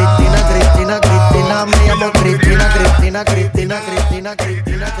 Cristina, Cristina, Cristina, Cristina. Me llamo Cristina, Cristina, Cristina, Cristina,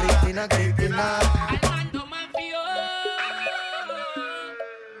 Cristina, Cristina, Cristina.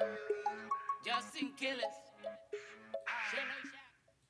 Justin Killers.